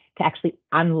required to actually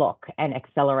unlock and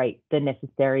accelerate the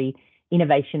necessary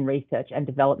innovation, research and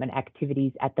development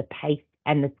activities at the pace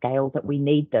and the scale that we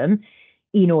need them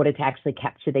in order to actually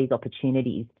capture these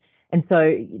opportunities. And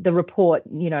so the report,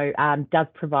 does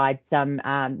provide some,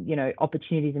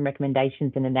 opportunities and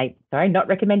recommendations and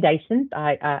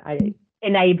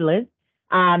enablers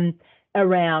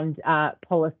around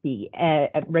policy,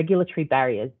 regulatory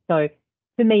barriers. So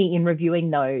for me, in reviewing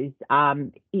those,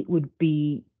 it would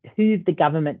behoove the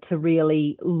government to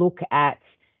really look at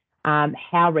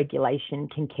how regulation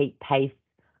can keep pace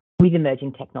with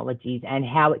emerging technologies and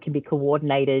how it can be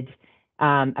coordinated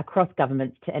across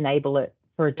governments to enable it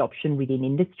for adoption within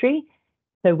industry.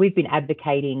 So we've been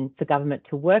advocating for government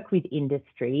to work with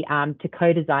industry to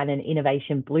co-design an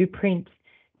innovation blueprint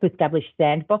to establish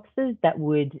sandboxes that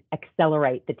would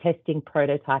accelerate the testing,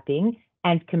 prototyping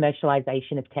and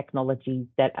commercialisation of technologies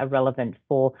that are relevant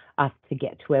for us to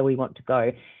get to where we want to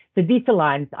go. So this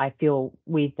aligns, I feel,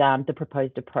 with the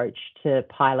proposed approach to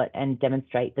pilot and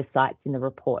demonstrate the sites in the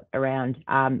report around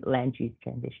land use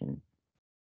transition.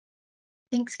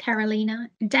 Thanks, Carolina.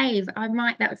 Dave,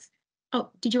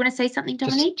 did you want to say something,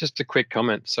 Dominique? Just a quick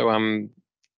comment. So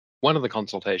one of the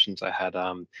consultations I had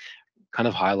kind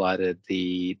of highlighted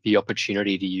the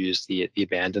opportunity to use the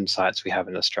abandoned sites we have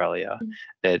in Australia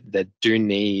that do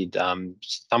need,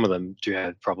 some of them do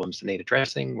have problems that need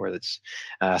addressing, whether it's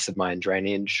acid mine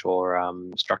drainage or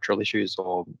structural issues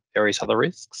or various other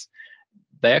risks.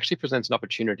 They actually present an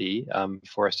opportunity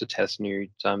for us to test new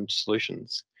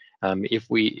solutions.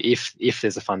 If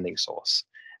there's a funding source,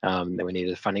 then we need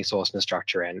a funding source and a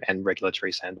structure and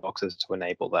regulatory sandboxes to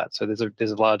enable that. So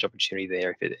there's a large opportunity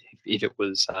there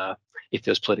if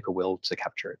there's political will to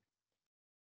capture it.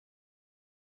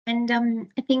 And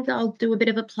I think I'll do a bit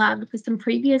of a plug for some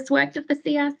previous work that the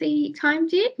CRC team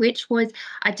did, which was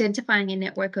identifying a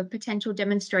network of potential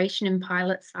demonstration and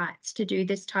pilot sites to do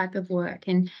this type of work.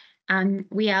 And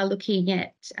we are looking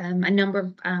at a number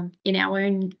of, in our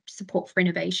own support for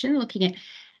innovation, looking at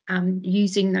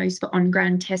using those for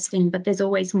on-ground testing, but there's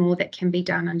always more that can be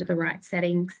done under the right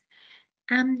settings.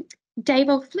 Dave,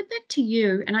 I'll flip it to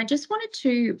you. And I just wanted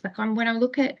to, when I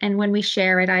look at and when we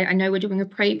share it, I know we're doing a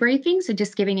pre-briefing, so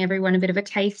just giving everyone a bit of a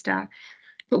taster.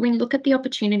 But when you look at the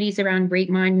opportunities around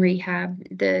mine rehab,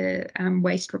 the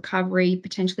waste recovery,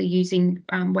 potentially using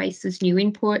waste as new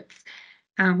inputs,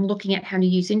 looking at how to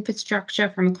use infrastructure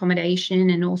from accommodation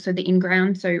and also the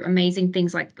in-ground. So amazing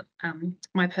things like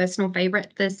my personal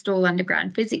favourite, the Stawell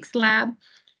Underground Physics Lab,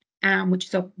 which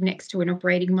is up next to an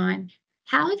operating mine.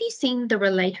 How have you seen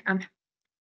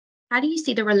how do you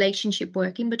see the relationship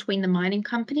working between the mining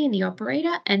company and the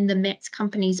operator and the METS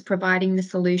companies providing the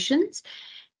solutions?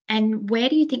 And where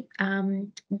do you think,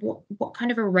 what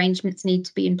kind of arrangements need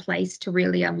to be in place to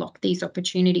really unlock these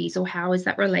opportunities, or how is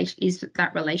that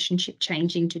relationship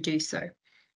changing to do so?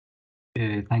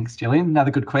 Yeah, thanks, Gillian.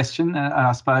 Another good question.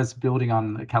 I suppose building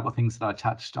on a couple of things that I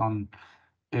touched on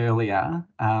earlier,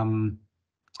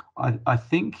 I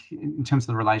think in terms of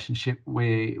the relationship,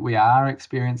 we are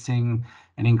experiencing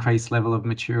an increased level of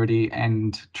maturity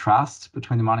and trust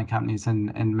between the mining companies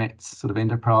and METS sort of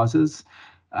enterprises.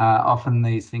 Often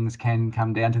these things can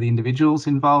come down to the individuals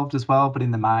involved as well, but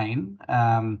in the main,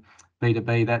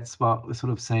 B2B, that's what we're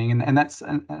sort of seeing. And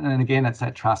again, it's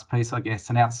that trust piece, I guess.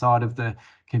 And outside of the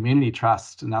community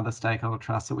trust and other stakeholder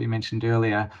trust that we mentioned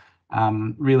earlier,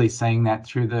 really seeing that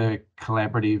through the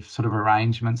collaborative sort of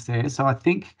arrangements there. So I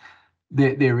think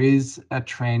there is a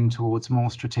trend towards more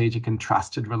strategic and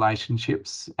trusted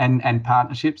relationships and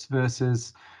partnerships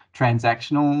versus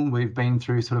transactional. We've been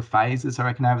through sort of phases, I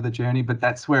reckon, over the journey, but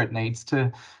that's where it needs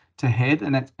to head.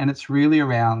 And it's really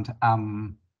around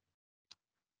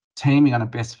teaming on a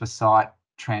best for site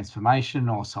transformation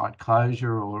or site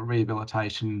closure or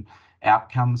rehabilitation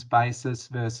outcomes basis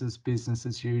versus business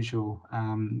as usual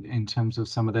in terms of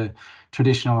some of the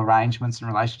traditional arrangements and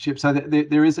relationships. So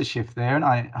there is a shift there, and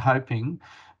I'm hoping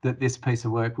that this piece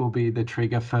of work will be the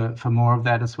trigger for more of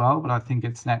that as well. But I think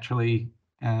it's naturally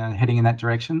heading in that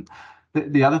direction.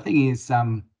 The other thing is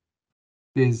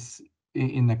there's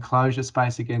in the closure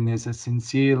space, again, there's a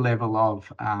sincere level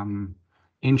of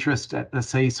interest at the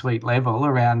C-suite level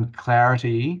around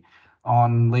clarity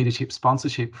on leadership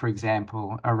sponsorship, for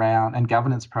example, around and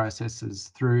governance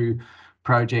processes through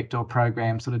project or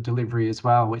program sort of delivery as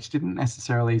well, which didn't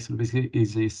necessarily sort of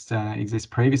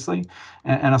exist previously.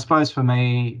 And I suppose for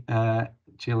me,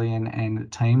 Gillian and the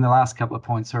team, the last couple of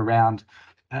points are around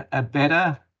a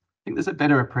better, I think there's a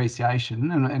better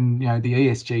appreciation, and you know, the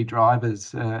ESG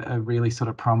drivers are really sort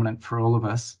of prominent for all of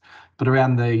us, but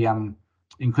around the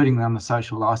including on the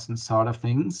social license side of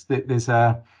things, there's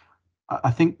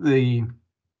I think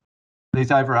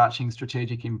these overarching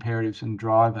strategic imperatives and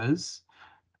drivers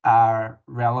are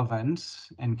relevant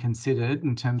and considered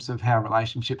in terms of how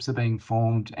relationships are being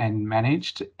formed and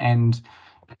managed, and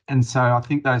so I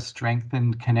think those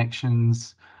strengthened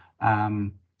connections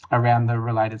around the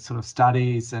related sort of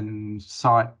studies and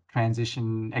site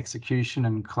transition, execution,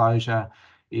 and closure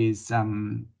is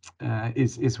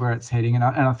where it's heading. And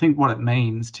I think what it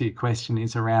means, to your question,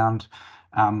 is around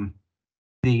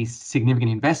the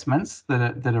significant investments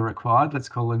that are required. Let's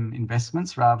call them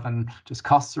investments rather than just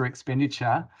costs or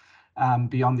expenditure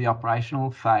beyond the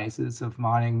operational phases of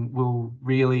mining will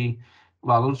really,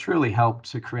 well, it'll truly help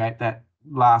to create that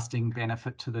lasting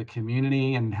benefit to the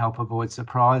community and help avoid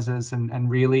surprises and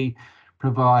really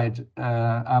provide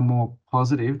a more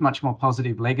positive, much more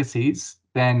positive legacies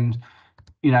than,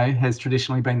 you know, has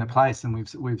traditionally been the place. And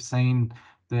we've seen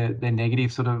the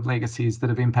negative sort of legacies that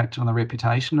have impacted on the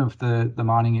reputation of the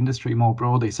mining industry more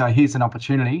broadly. So here's an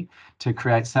opportunity to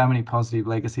create so many positive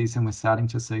legacies, and we're starting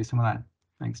to see some of that.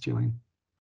 Thanks, Gillian.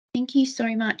 Thank you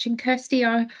so much. And Kirsty,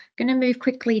 I'm going to move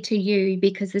quickly to you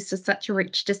because this is such a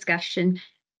rich discussion,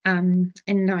 and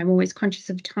I'm always conscious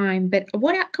of time. But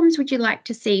what outcomes would you like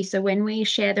to see? So when we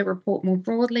share the report more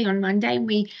broadly on Monday,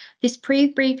 this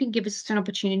pre-briefing gives us an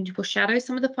opportunity to foreshadow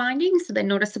some of the findings so they're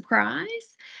not a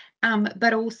surprise,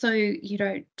 but also, you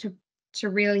know, to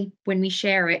really, when we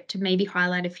share it, to maybe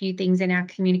highlight a few things in our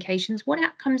communications. What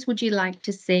outcomes would you like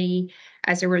to see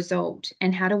as a result,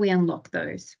 and how do we unlock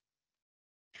those?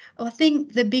 Well, I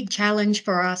think the big challenge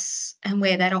for us and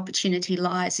where that opportunity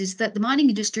lies is that the mining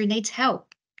industry needs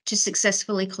help to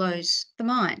successfully close the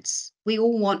mines. We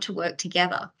all want to work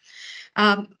together.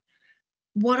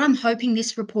 What I'm hoping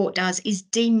this report does is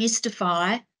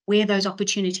demystify where those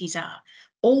opportunities are.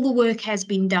 All the work has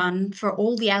been done for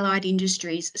all the allied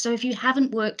industries. So if you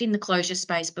haven't worked in the closure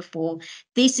space before,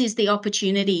 this is the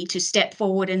opportunity to step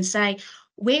forward and say,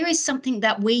 where is something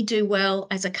that we do well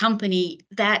as a company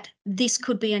that this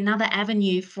could be another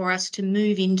avenue for us to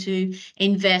move into,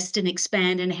 invest and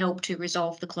expand and help to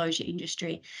resolve the closure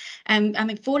industry? I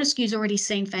mean, Fortescue's already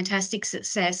seen fantastic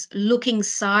success looking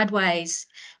sideways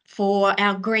for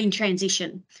our green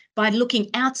transition by looking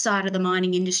outside of the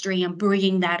mining industry and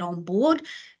bringing that on board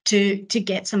to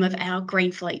get some of our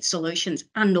green fleet solutions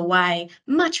underway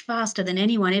much faster than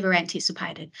anyone ever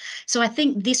anticipated. So I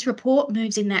think this report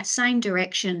moves in that same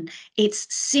direction.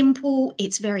 It's simple,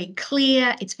 it's very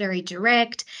clear, it's very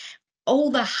direct. All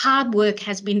the hard work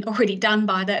has been already done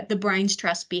by the brains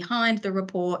trust behind the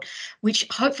report, which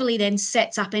hopefully then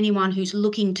sets up anyone who's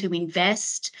looking to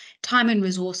invest time and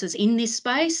resources in this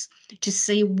space to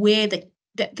see where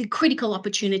the critical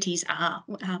opportunities are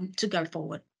to go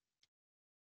forward.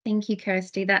 Thank you,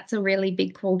 Kirsty. That's a really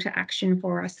big call to action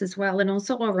for us as well. And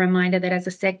also a reminder that as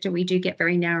a sector, we can get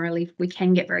very narrowly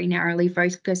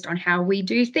focused on how we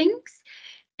do things.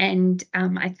 And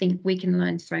I think we can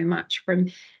learn so much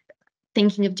from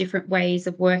thinking of different ways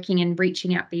of working and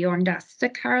reaching out beyond us. So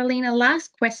Carolina,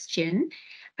 last question.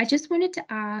 I just wanted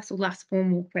to ask, or last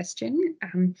formal question,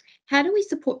 how do we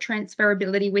support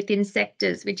transferability within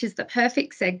sectors, which is the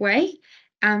perfect segue.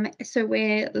 So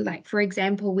we're like, for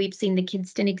example, we've seen the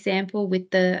Kidston example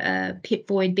with the pit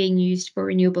void being used for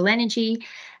renewable energy.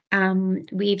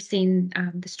 We've seen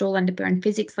the Stawell Underground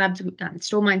Physics Labs,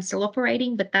 Stawell Mine still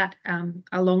operating, but that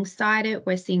alongside it,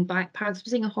 we're seeing bike parks, we're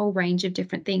seeing a whole range of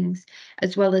different things,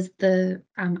 as well as the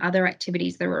other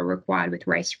activities that are required with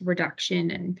waste reduction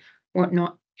and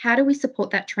whatnot. How do we support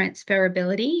that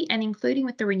transferability, and including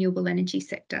with the renewable energy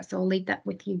sector? So I'll leave that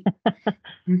with you.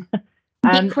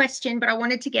 Big question, but I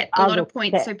wanted to get a lot of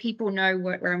points so people know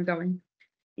where I'm going.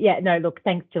 Yeah, no, look,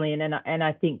 thanks, Gillian. And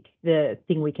I think the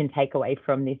thing we can take away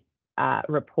from this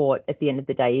report at the end of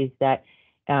the day is that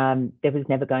there was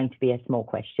never going to be a small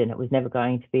question. It was never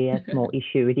going to be a small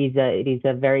issue. It is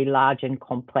a very large and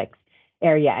complex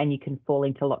area, and you can fall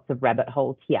into lots of rabbit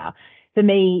holes here. For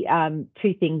me,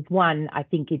 two things. One, I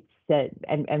think it's,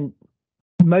 and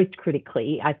most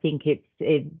critically, I think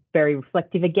it's very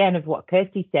reflective again of what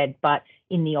Kirsty said, but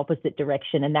in the opposite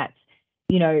direction. And that's,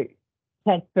 you know,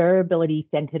 transferability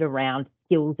centered around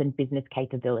skills and business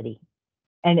capability.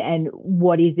 And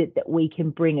what is it that we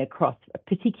can bring across,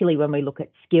 particularly when we look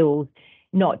at skills,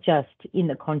 not just in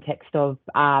the context of,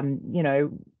 you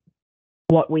know,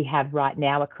 what we have right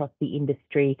now across the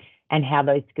industry and how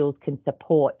those skills can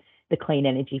support the clean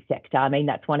energy sector. I mean,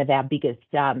 that's one of our biggest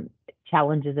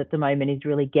challenges at the moment, is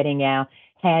really getting our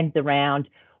hands around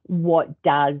what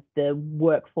does the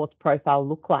workforce profile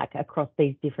look like across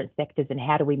these different sectors, and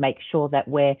how do we make sure that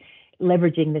we're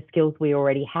leveraging the skills we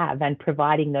already have and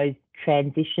providing those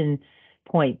transition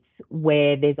points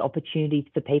where there's opportunities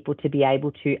for people to be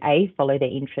able to A, follow their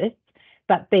interests,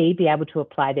 but B, be able to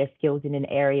apply their skills in an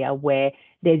area where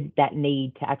there's that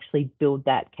need to actually build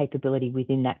that capability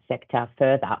within that sector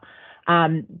further.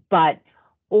 But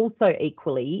also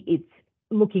equally, it's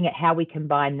looking at how we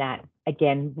combine that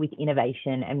again with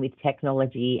innovation and with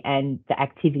technology and the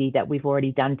activity that we've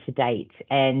already done to date,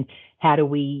 and how do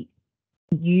we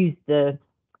use the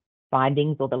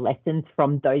findings or the lessons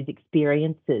from those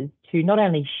experiences to not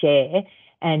only share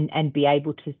and be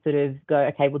able to sort of go,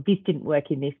 okay, well, this didn't work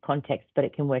in this context, but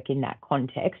it can work in that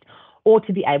context, or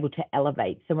to be able to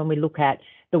elevate. So when we look at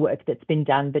the work that's been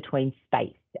done between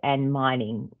space and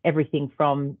mining, everything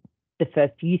from the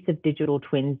first use of digital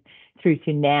twins through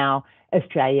to now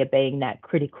Australia being that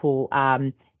critical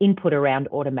input around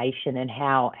automation, and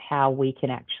how we can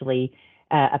actually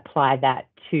apply that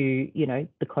to, you know,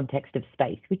 the context of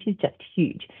space, which is just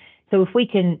huge. So if we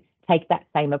can take that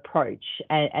same approach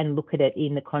and look at it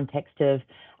in the context of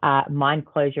mine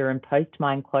closure and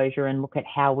post-mine closure, and look at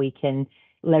how we can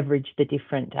leverage the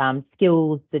different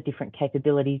skills, the different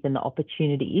capabilities and the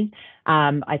opportunities,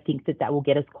 I think that will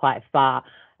get us quite far.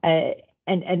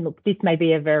 And look, this may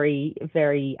be a very,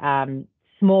 very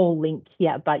small link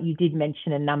here, but you did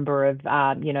mention a number of,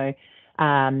 you know,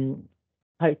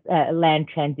 land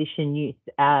transition use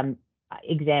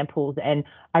examples, and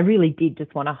I really did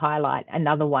just want to highlight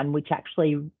another one which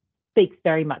actually speaks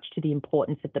very much to the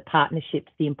importance of the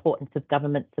partnerships, the importance of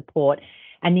government support,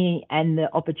 and the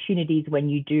opportunities when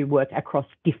you do work across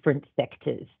different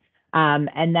sectors,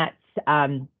 and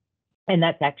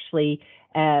that's actually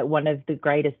one of the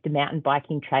greatest mountain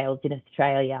biking trails in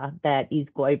Australia that is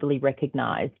globally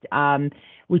recognised,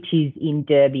 which is in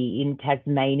Derby in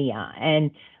Tasmania.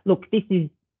 And look, this is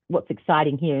what's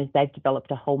exciting here, is they've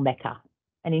developed a whole mecca,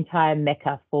 an entire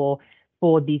mecca for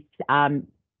this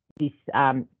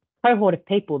cohort of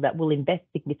people that will invest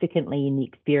significantly in the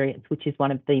experience, which is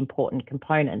one of the important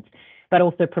components, but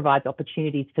also provides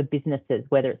opportunities for businesses,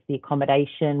 whether it's the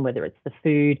accommodation, whether it's the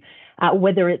food,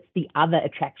 whether it's the other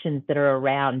attractions that are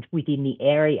around within the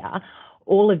area.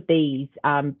 All of these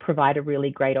provide a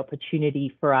really great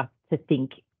opportunity for us to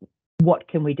think, what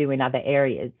can we do in other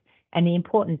areas? And the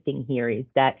important thing here is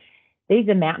that these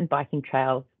are mountain biking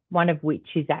trails, one of which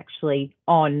is actually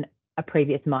on a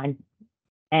previous mine,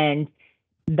 and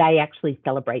they actually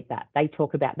celebrate that. They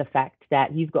talk about the fact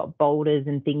that you've got boulders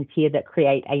and things here that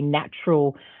create a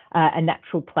natural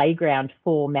playground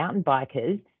for mountain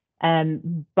bikers,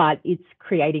 but it's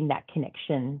creating that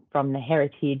connection from the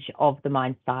heritage of the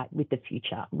mine site with the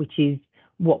future, which is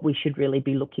what we should really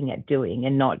be looking at doing,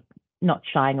 and not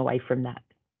shying away from that.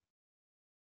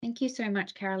 Thank you so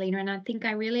much, Carolina. And I think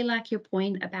I really like your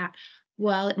point about,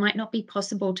 while it might not be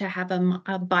possible to have a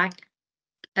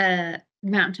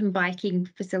mountain biking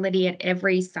facility at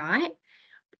every site,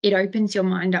 it opens your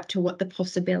mind up to what the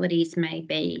possibilities may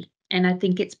be. And I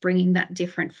think it's bringing that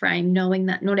different frame, knowing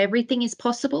that not everything is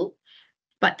possible,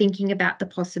 but thinking about the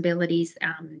possibilities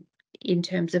in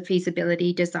terms of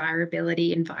feasibility,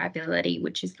 desirability, and viability,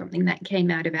 which is something that came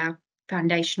out of our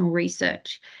foundational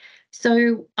research.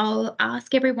 So I'll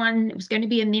ask everyone, it was going to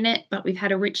be a minute, but we've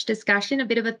had a rich discussion, a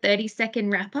bit of a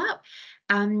 30-second wrap up.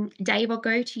 Dave, I'll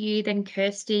go to you, then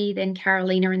Kirsty, then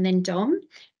Carolina, and then Dom.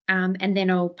 And then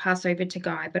I'll pass over to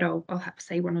Guy, but I'll have to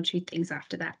say one or two things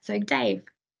after that. So Dave.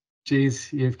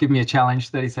 Geez, you've given me a challenge,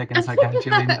 30 seconds. Okay,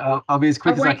 Gillian, I'll be as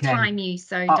quick as I can. I won't time you,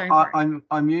 so don't worry.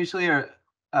 I'm usually,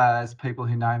 as people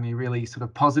who know me, really sort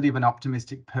of positive and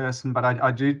optimistic person, but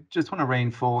I do just want to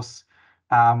reinforce,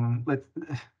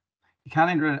 you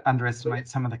can't underestimate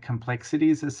some of the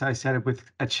complexities associated with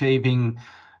achieving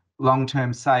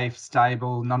long-term safe,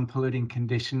 stable, non-polluting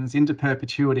conditions into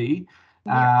perpetuity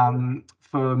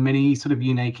for many sort of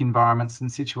unique environments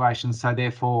and situations. So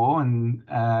therefore, and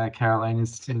Caroline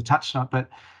has sort of touched on it, but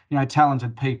you know,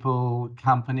 talented people,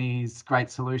 companies, great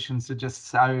solutions are just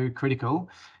so critical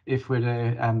if we're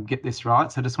to get this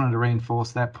right. So I just wanted to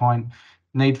reinforce that point.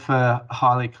 Need for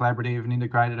highly collaborative and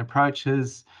integrated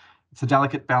approaches, it's a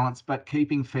delicate balance, but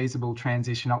keeping feasible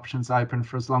transition options open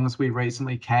for as long as we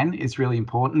reasonably can is really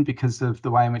important because of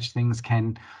the way in which things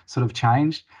can sort of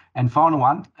change. And final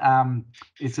one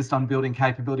is just on building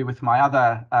capability with my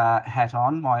other hat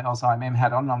on, my AusIMM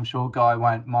hat on. I'm sure Guy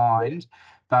won't mind,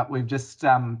 but we've just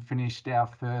finished our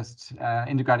first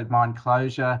integrated mine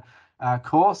closure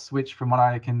course, which from what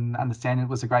I can understand, it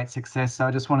was a great success. So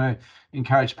I just want to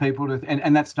encourage people to,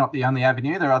 and that's not the only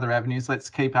avenue, there are other avenues. Let's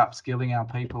keep upskilling our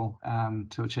people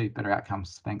to achieve better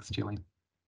outcomes. Thanks, Gillian.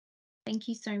 Thank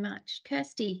you so much.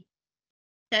 Kirsty.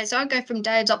 Okay, so I go from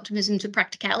Dave's optimism to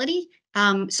practicality.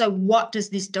 So what does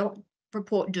this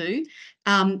report do?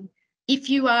 If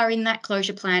you are in that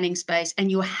closure planning space and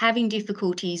you're having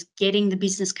difficulties getting the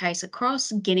business case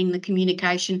across, getting the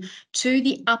communication to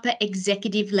the upper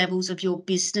executive levels of your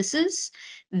businesses,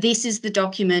 this is the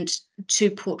document to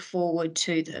put forward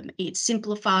to them. It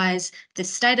simplifies the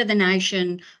state of the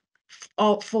nation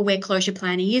for where closure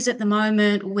planning is at the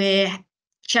moment, where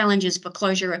challenges for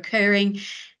closure are occurring,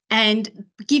 and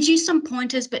gives you some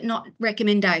pointers but not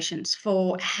recommendations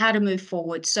for how to move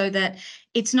forward, so that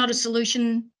it's not a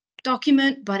solution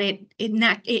document, but it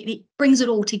brings it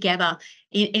all together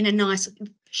in a nice,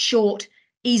 short,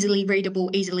 easily readable,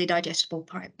 easily digestible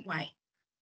way.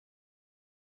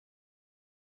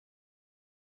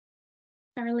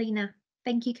 Carolina.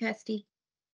 Thank you, Kirsty.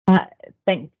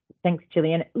 Thanks,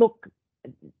 Gillian. Look,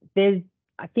 I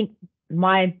think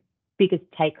my biggest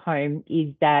take home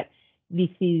is that this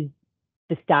is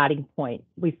the starting point.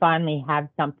 We finally have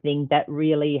something that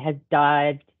really has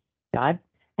has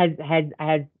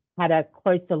had a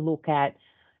closer look at,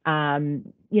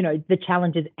 the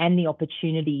challenges and the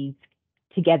opportunities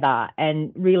together,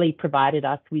 and really provided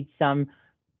us with some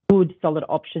good, solid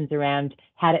options around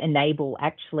how to enable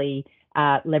actually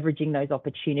leveraging those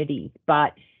opportunities.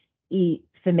 But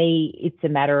for me, it's a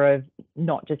matter of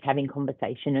not just having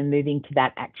conversation and moving to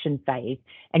that action phase.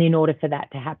 And in order for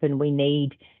that to happen, we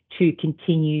need to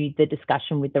continue the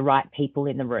discussion with the right people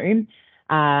in the room.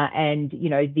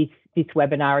 This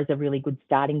webinar is a really good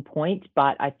starting point,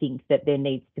 but I think that there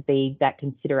needs to be that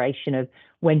consideration of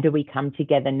when do we come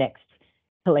together next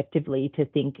collectively to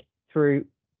think through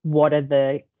what are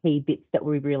the key bits that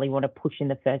we really want to push in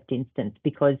the first instance,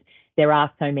 because there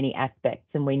are so many aspects,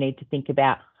 and we need to think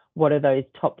about what are those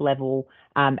top level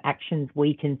actions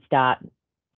we can start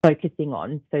focusing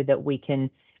on so that we can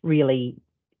really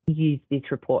use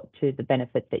this report to the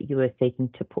benefit that you are seeking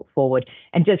to put forward.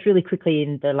 And just really quickly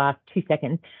in the last 2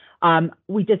 seconds,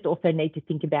 we just also need to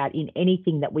think about in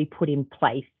anything that we put in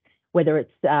place, whether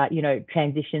it's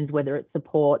transitions, whether it's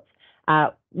supports,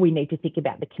 we need to think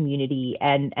about the community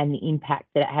and the impact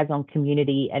that it has on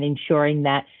community, and ensuring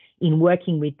that in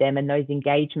working with them and those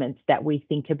engagements that we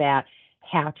think about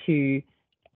how to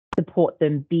support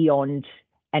them beyond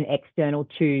and external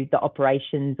to the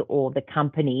operations or the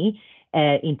company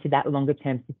into that longer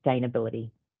term sustainability.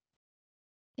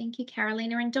 Thank you,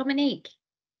 Carolina. And Dominique.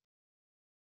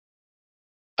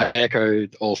 I echo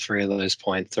all three of those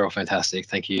points. They're all fantastic.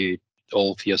 Thank you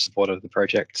all for your support of the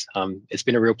project. It's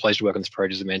been a real pleasure to work on this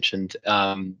project, as I mentioned.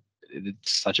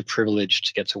 It's such a privilege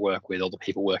to get to work with all the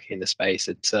people working in the space.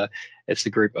 It's a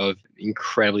group of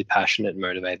incredibly passionate,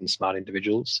 motivated and smart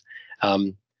individuals.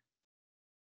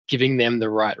 Giving them the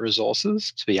right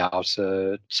resources to be able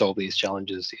to solve these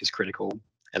challenges is critical.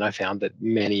 And I found that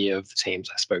many of the teams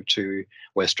I spoke to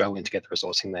were struggling to get the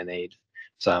resourcing they need.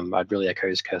 So I'd really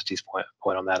echo Kirsty's point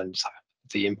on that, and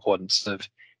the importance of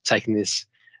taking this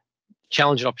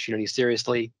challenge and opportunity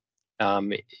seriously.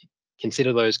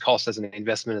 Consider those costs as an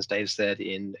investment, as Dave said,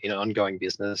 in ongoing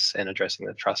business and addressing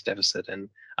the trust deficit and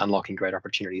unlocking great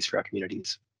opportunities for our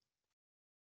communities.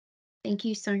 Thank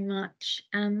you so much.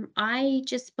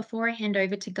 Before I hand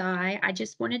over to Guy, I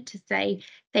just wanted to say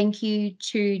thank you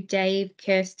to Dave,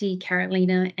 Kirsty,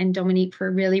 Carolina and Dominique for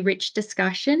a really rich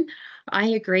discussion. I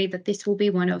agree that this will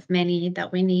be one of many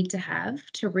that we need to have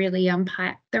to really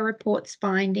unpack the report's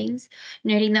findings,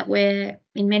 noting that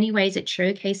in many ways it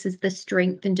showcases the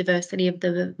strength and diversity of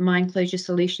the mine closure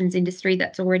solutions industry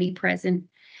that's already present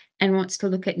and wants to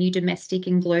look at new domestic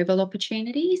and global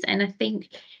opportunities. And I think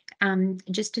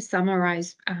just to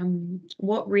summarize,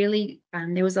 what really,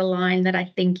 there was a line that I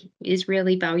think is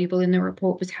really valuable in the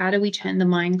report was, how do we turn the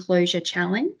mine closure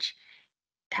challenge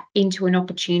into an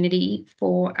opportunity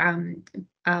for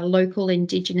local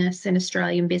Indigenous and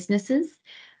Australian businesses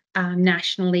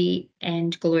nationally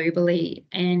and globally?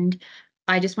 And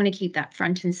I just want to keep that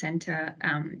front and centre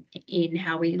in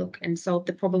how we look and solve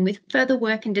the problem, with further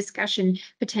work and discussion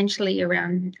potentially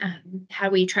around how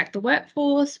we attract the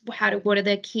workforce, what are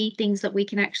the key things that we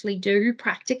can actually do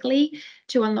practically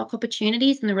to unlock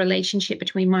opportunities and the relationship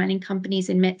between mining companies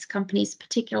and METS companies,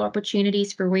 particular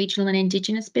opportunities for regional and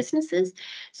Indigenous businesses.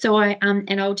 So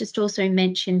and I'll just also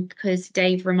mention, because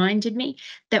Dave reminded me,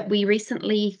 that we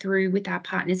recently, with our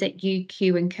partners at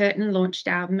UQ and Curtin, launched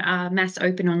our mass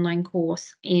open online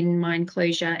course in mine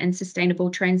closure and sustainable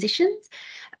transitions,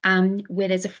 where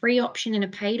there's a free option and a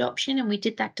paid option, and we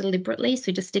did that deliberately.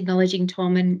 So just acknowledging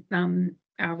Tom and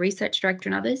our research director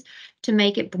and others to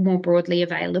make it more broadly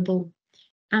available.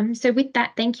 So with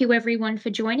that, thank you everyone for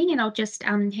joining, and I'll just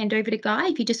hand over to Guy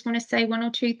if you just want to say one or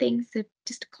two things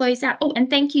just to close out. Oh, and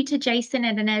thank you to Jason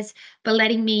and Inez for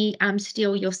letting me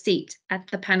steal your seat at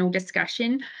the panel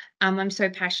discussion. I'm so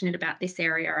passionate about this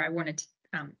area. I wanted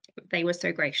to, they were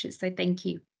so gracious, so thank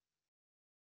you.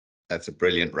 That's a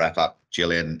brilliant wrap up,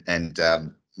 Gillian, and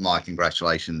my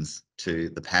congratulations to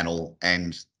the panel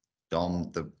and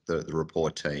Dom, the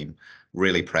report team.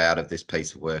 Really proud of this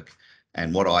piece of work.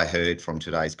 And what I heard from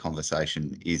today's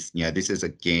conversation is, this is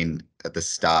again at the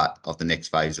start of the next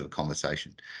phase of a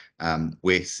conversation.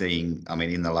 We're seeing,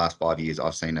 in the last 5 years,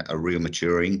 I've seen a real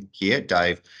maturing here.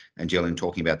 Dave and Gillian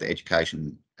talking about the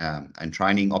education and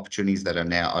training opportunities that are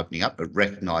now opening up, but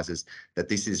recognises that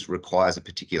this requires a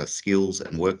particular skills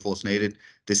and workforce needed.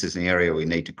 This is an area we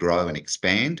need to grow and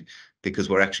expand, because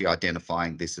we're actually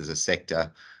identifying this as a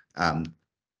sector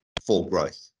for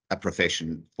growth, a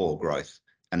profession for growth.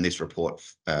 And this report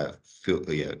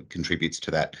contributes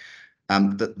to that.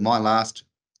 My last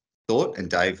thought, and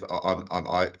Dave,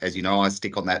 I, as you know, I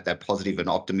stick on that positive and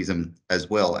optimism as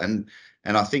well. And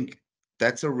I think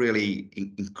that's a really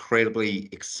incredibly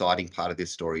exciting part of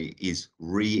this story, is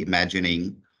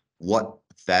reimagining what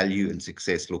value and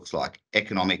success looks like: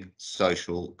 economic,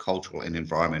 social, cultural, and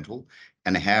environmental,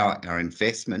 and how our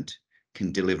investment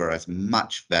can deliver as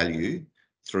much value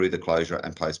through the closure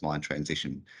and post-mine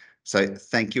transition. So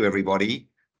thank you, everybody.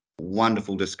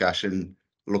 Wonderful discussion.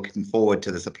 Looking forward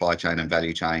to the supply chain and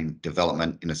value chain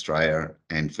development in Australia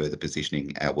and further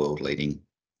positioning our world-leading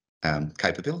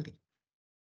capability.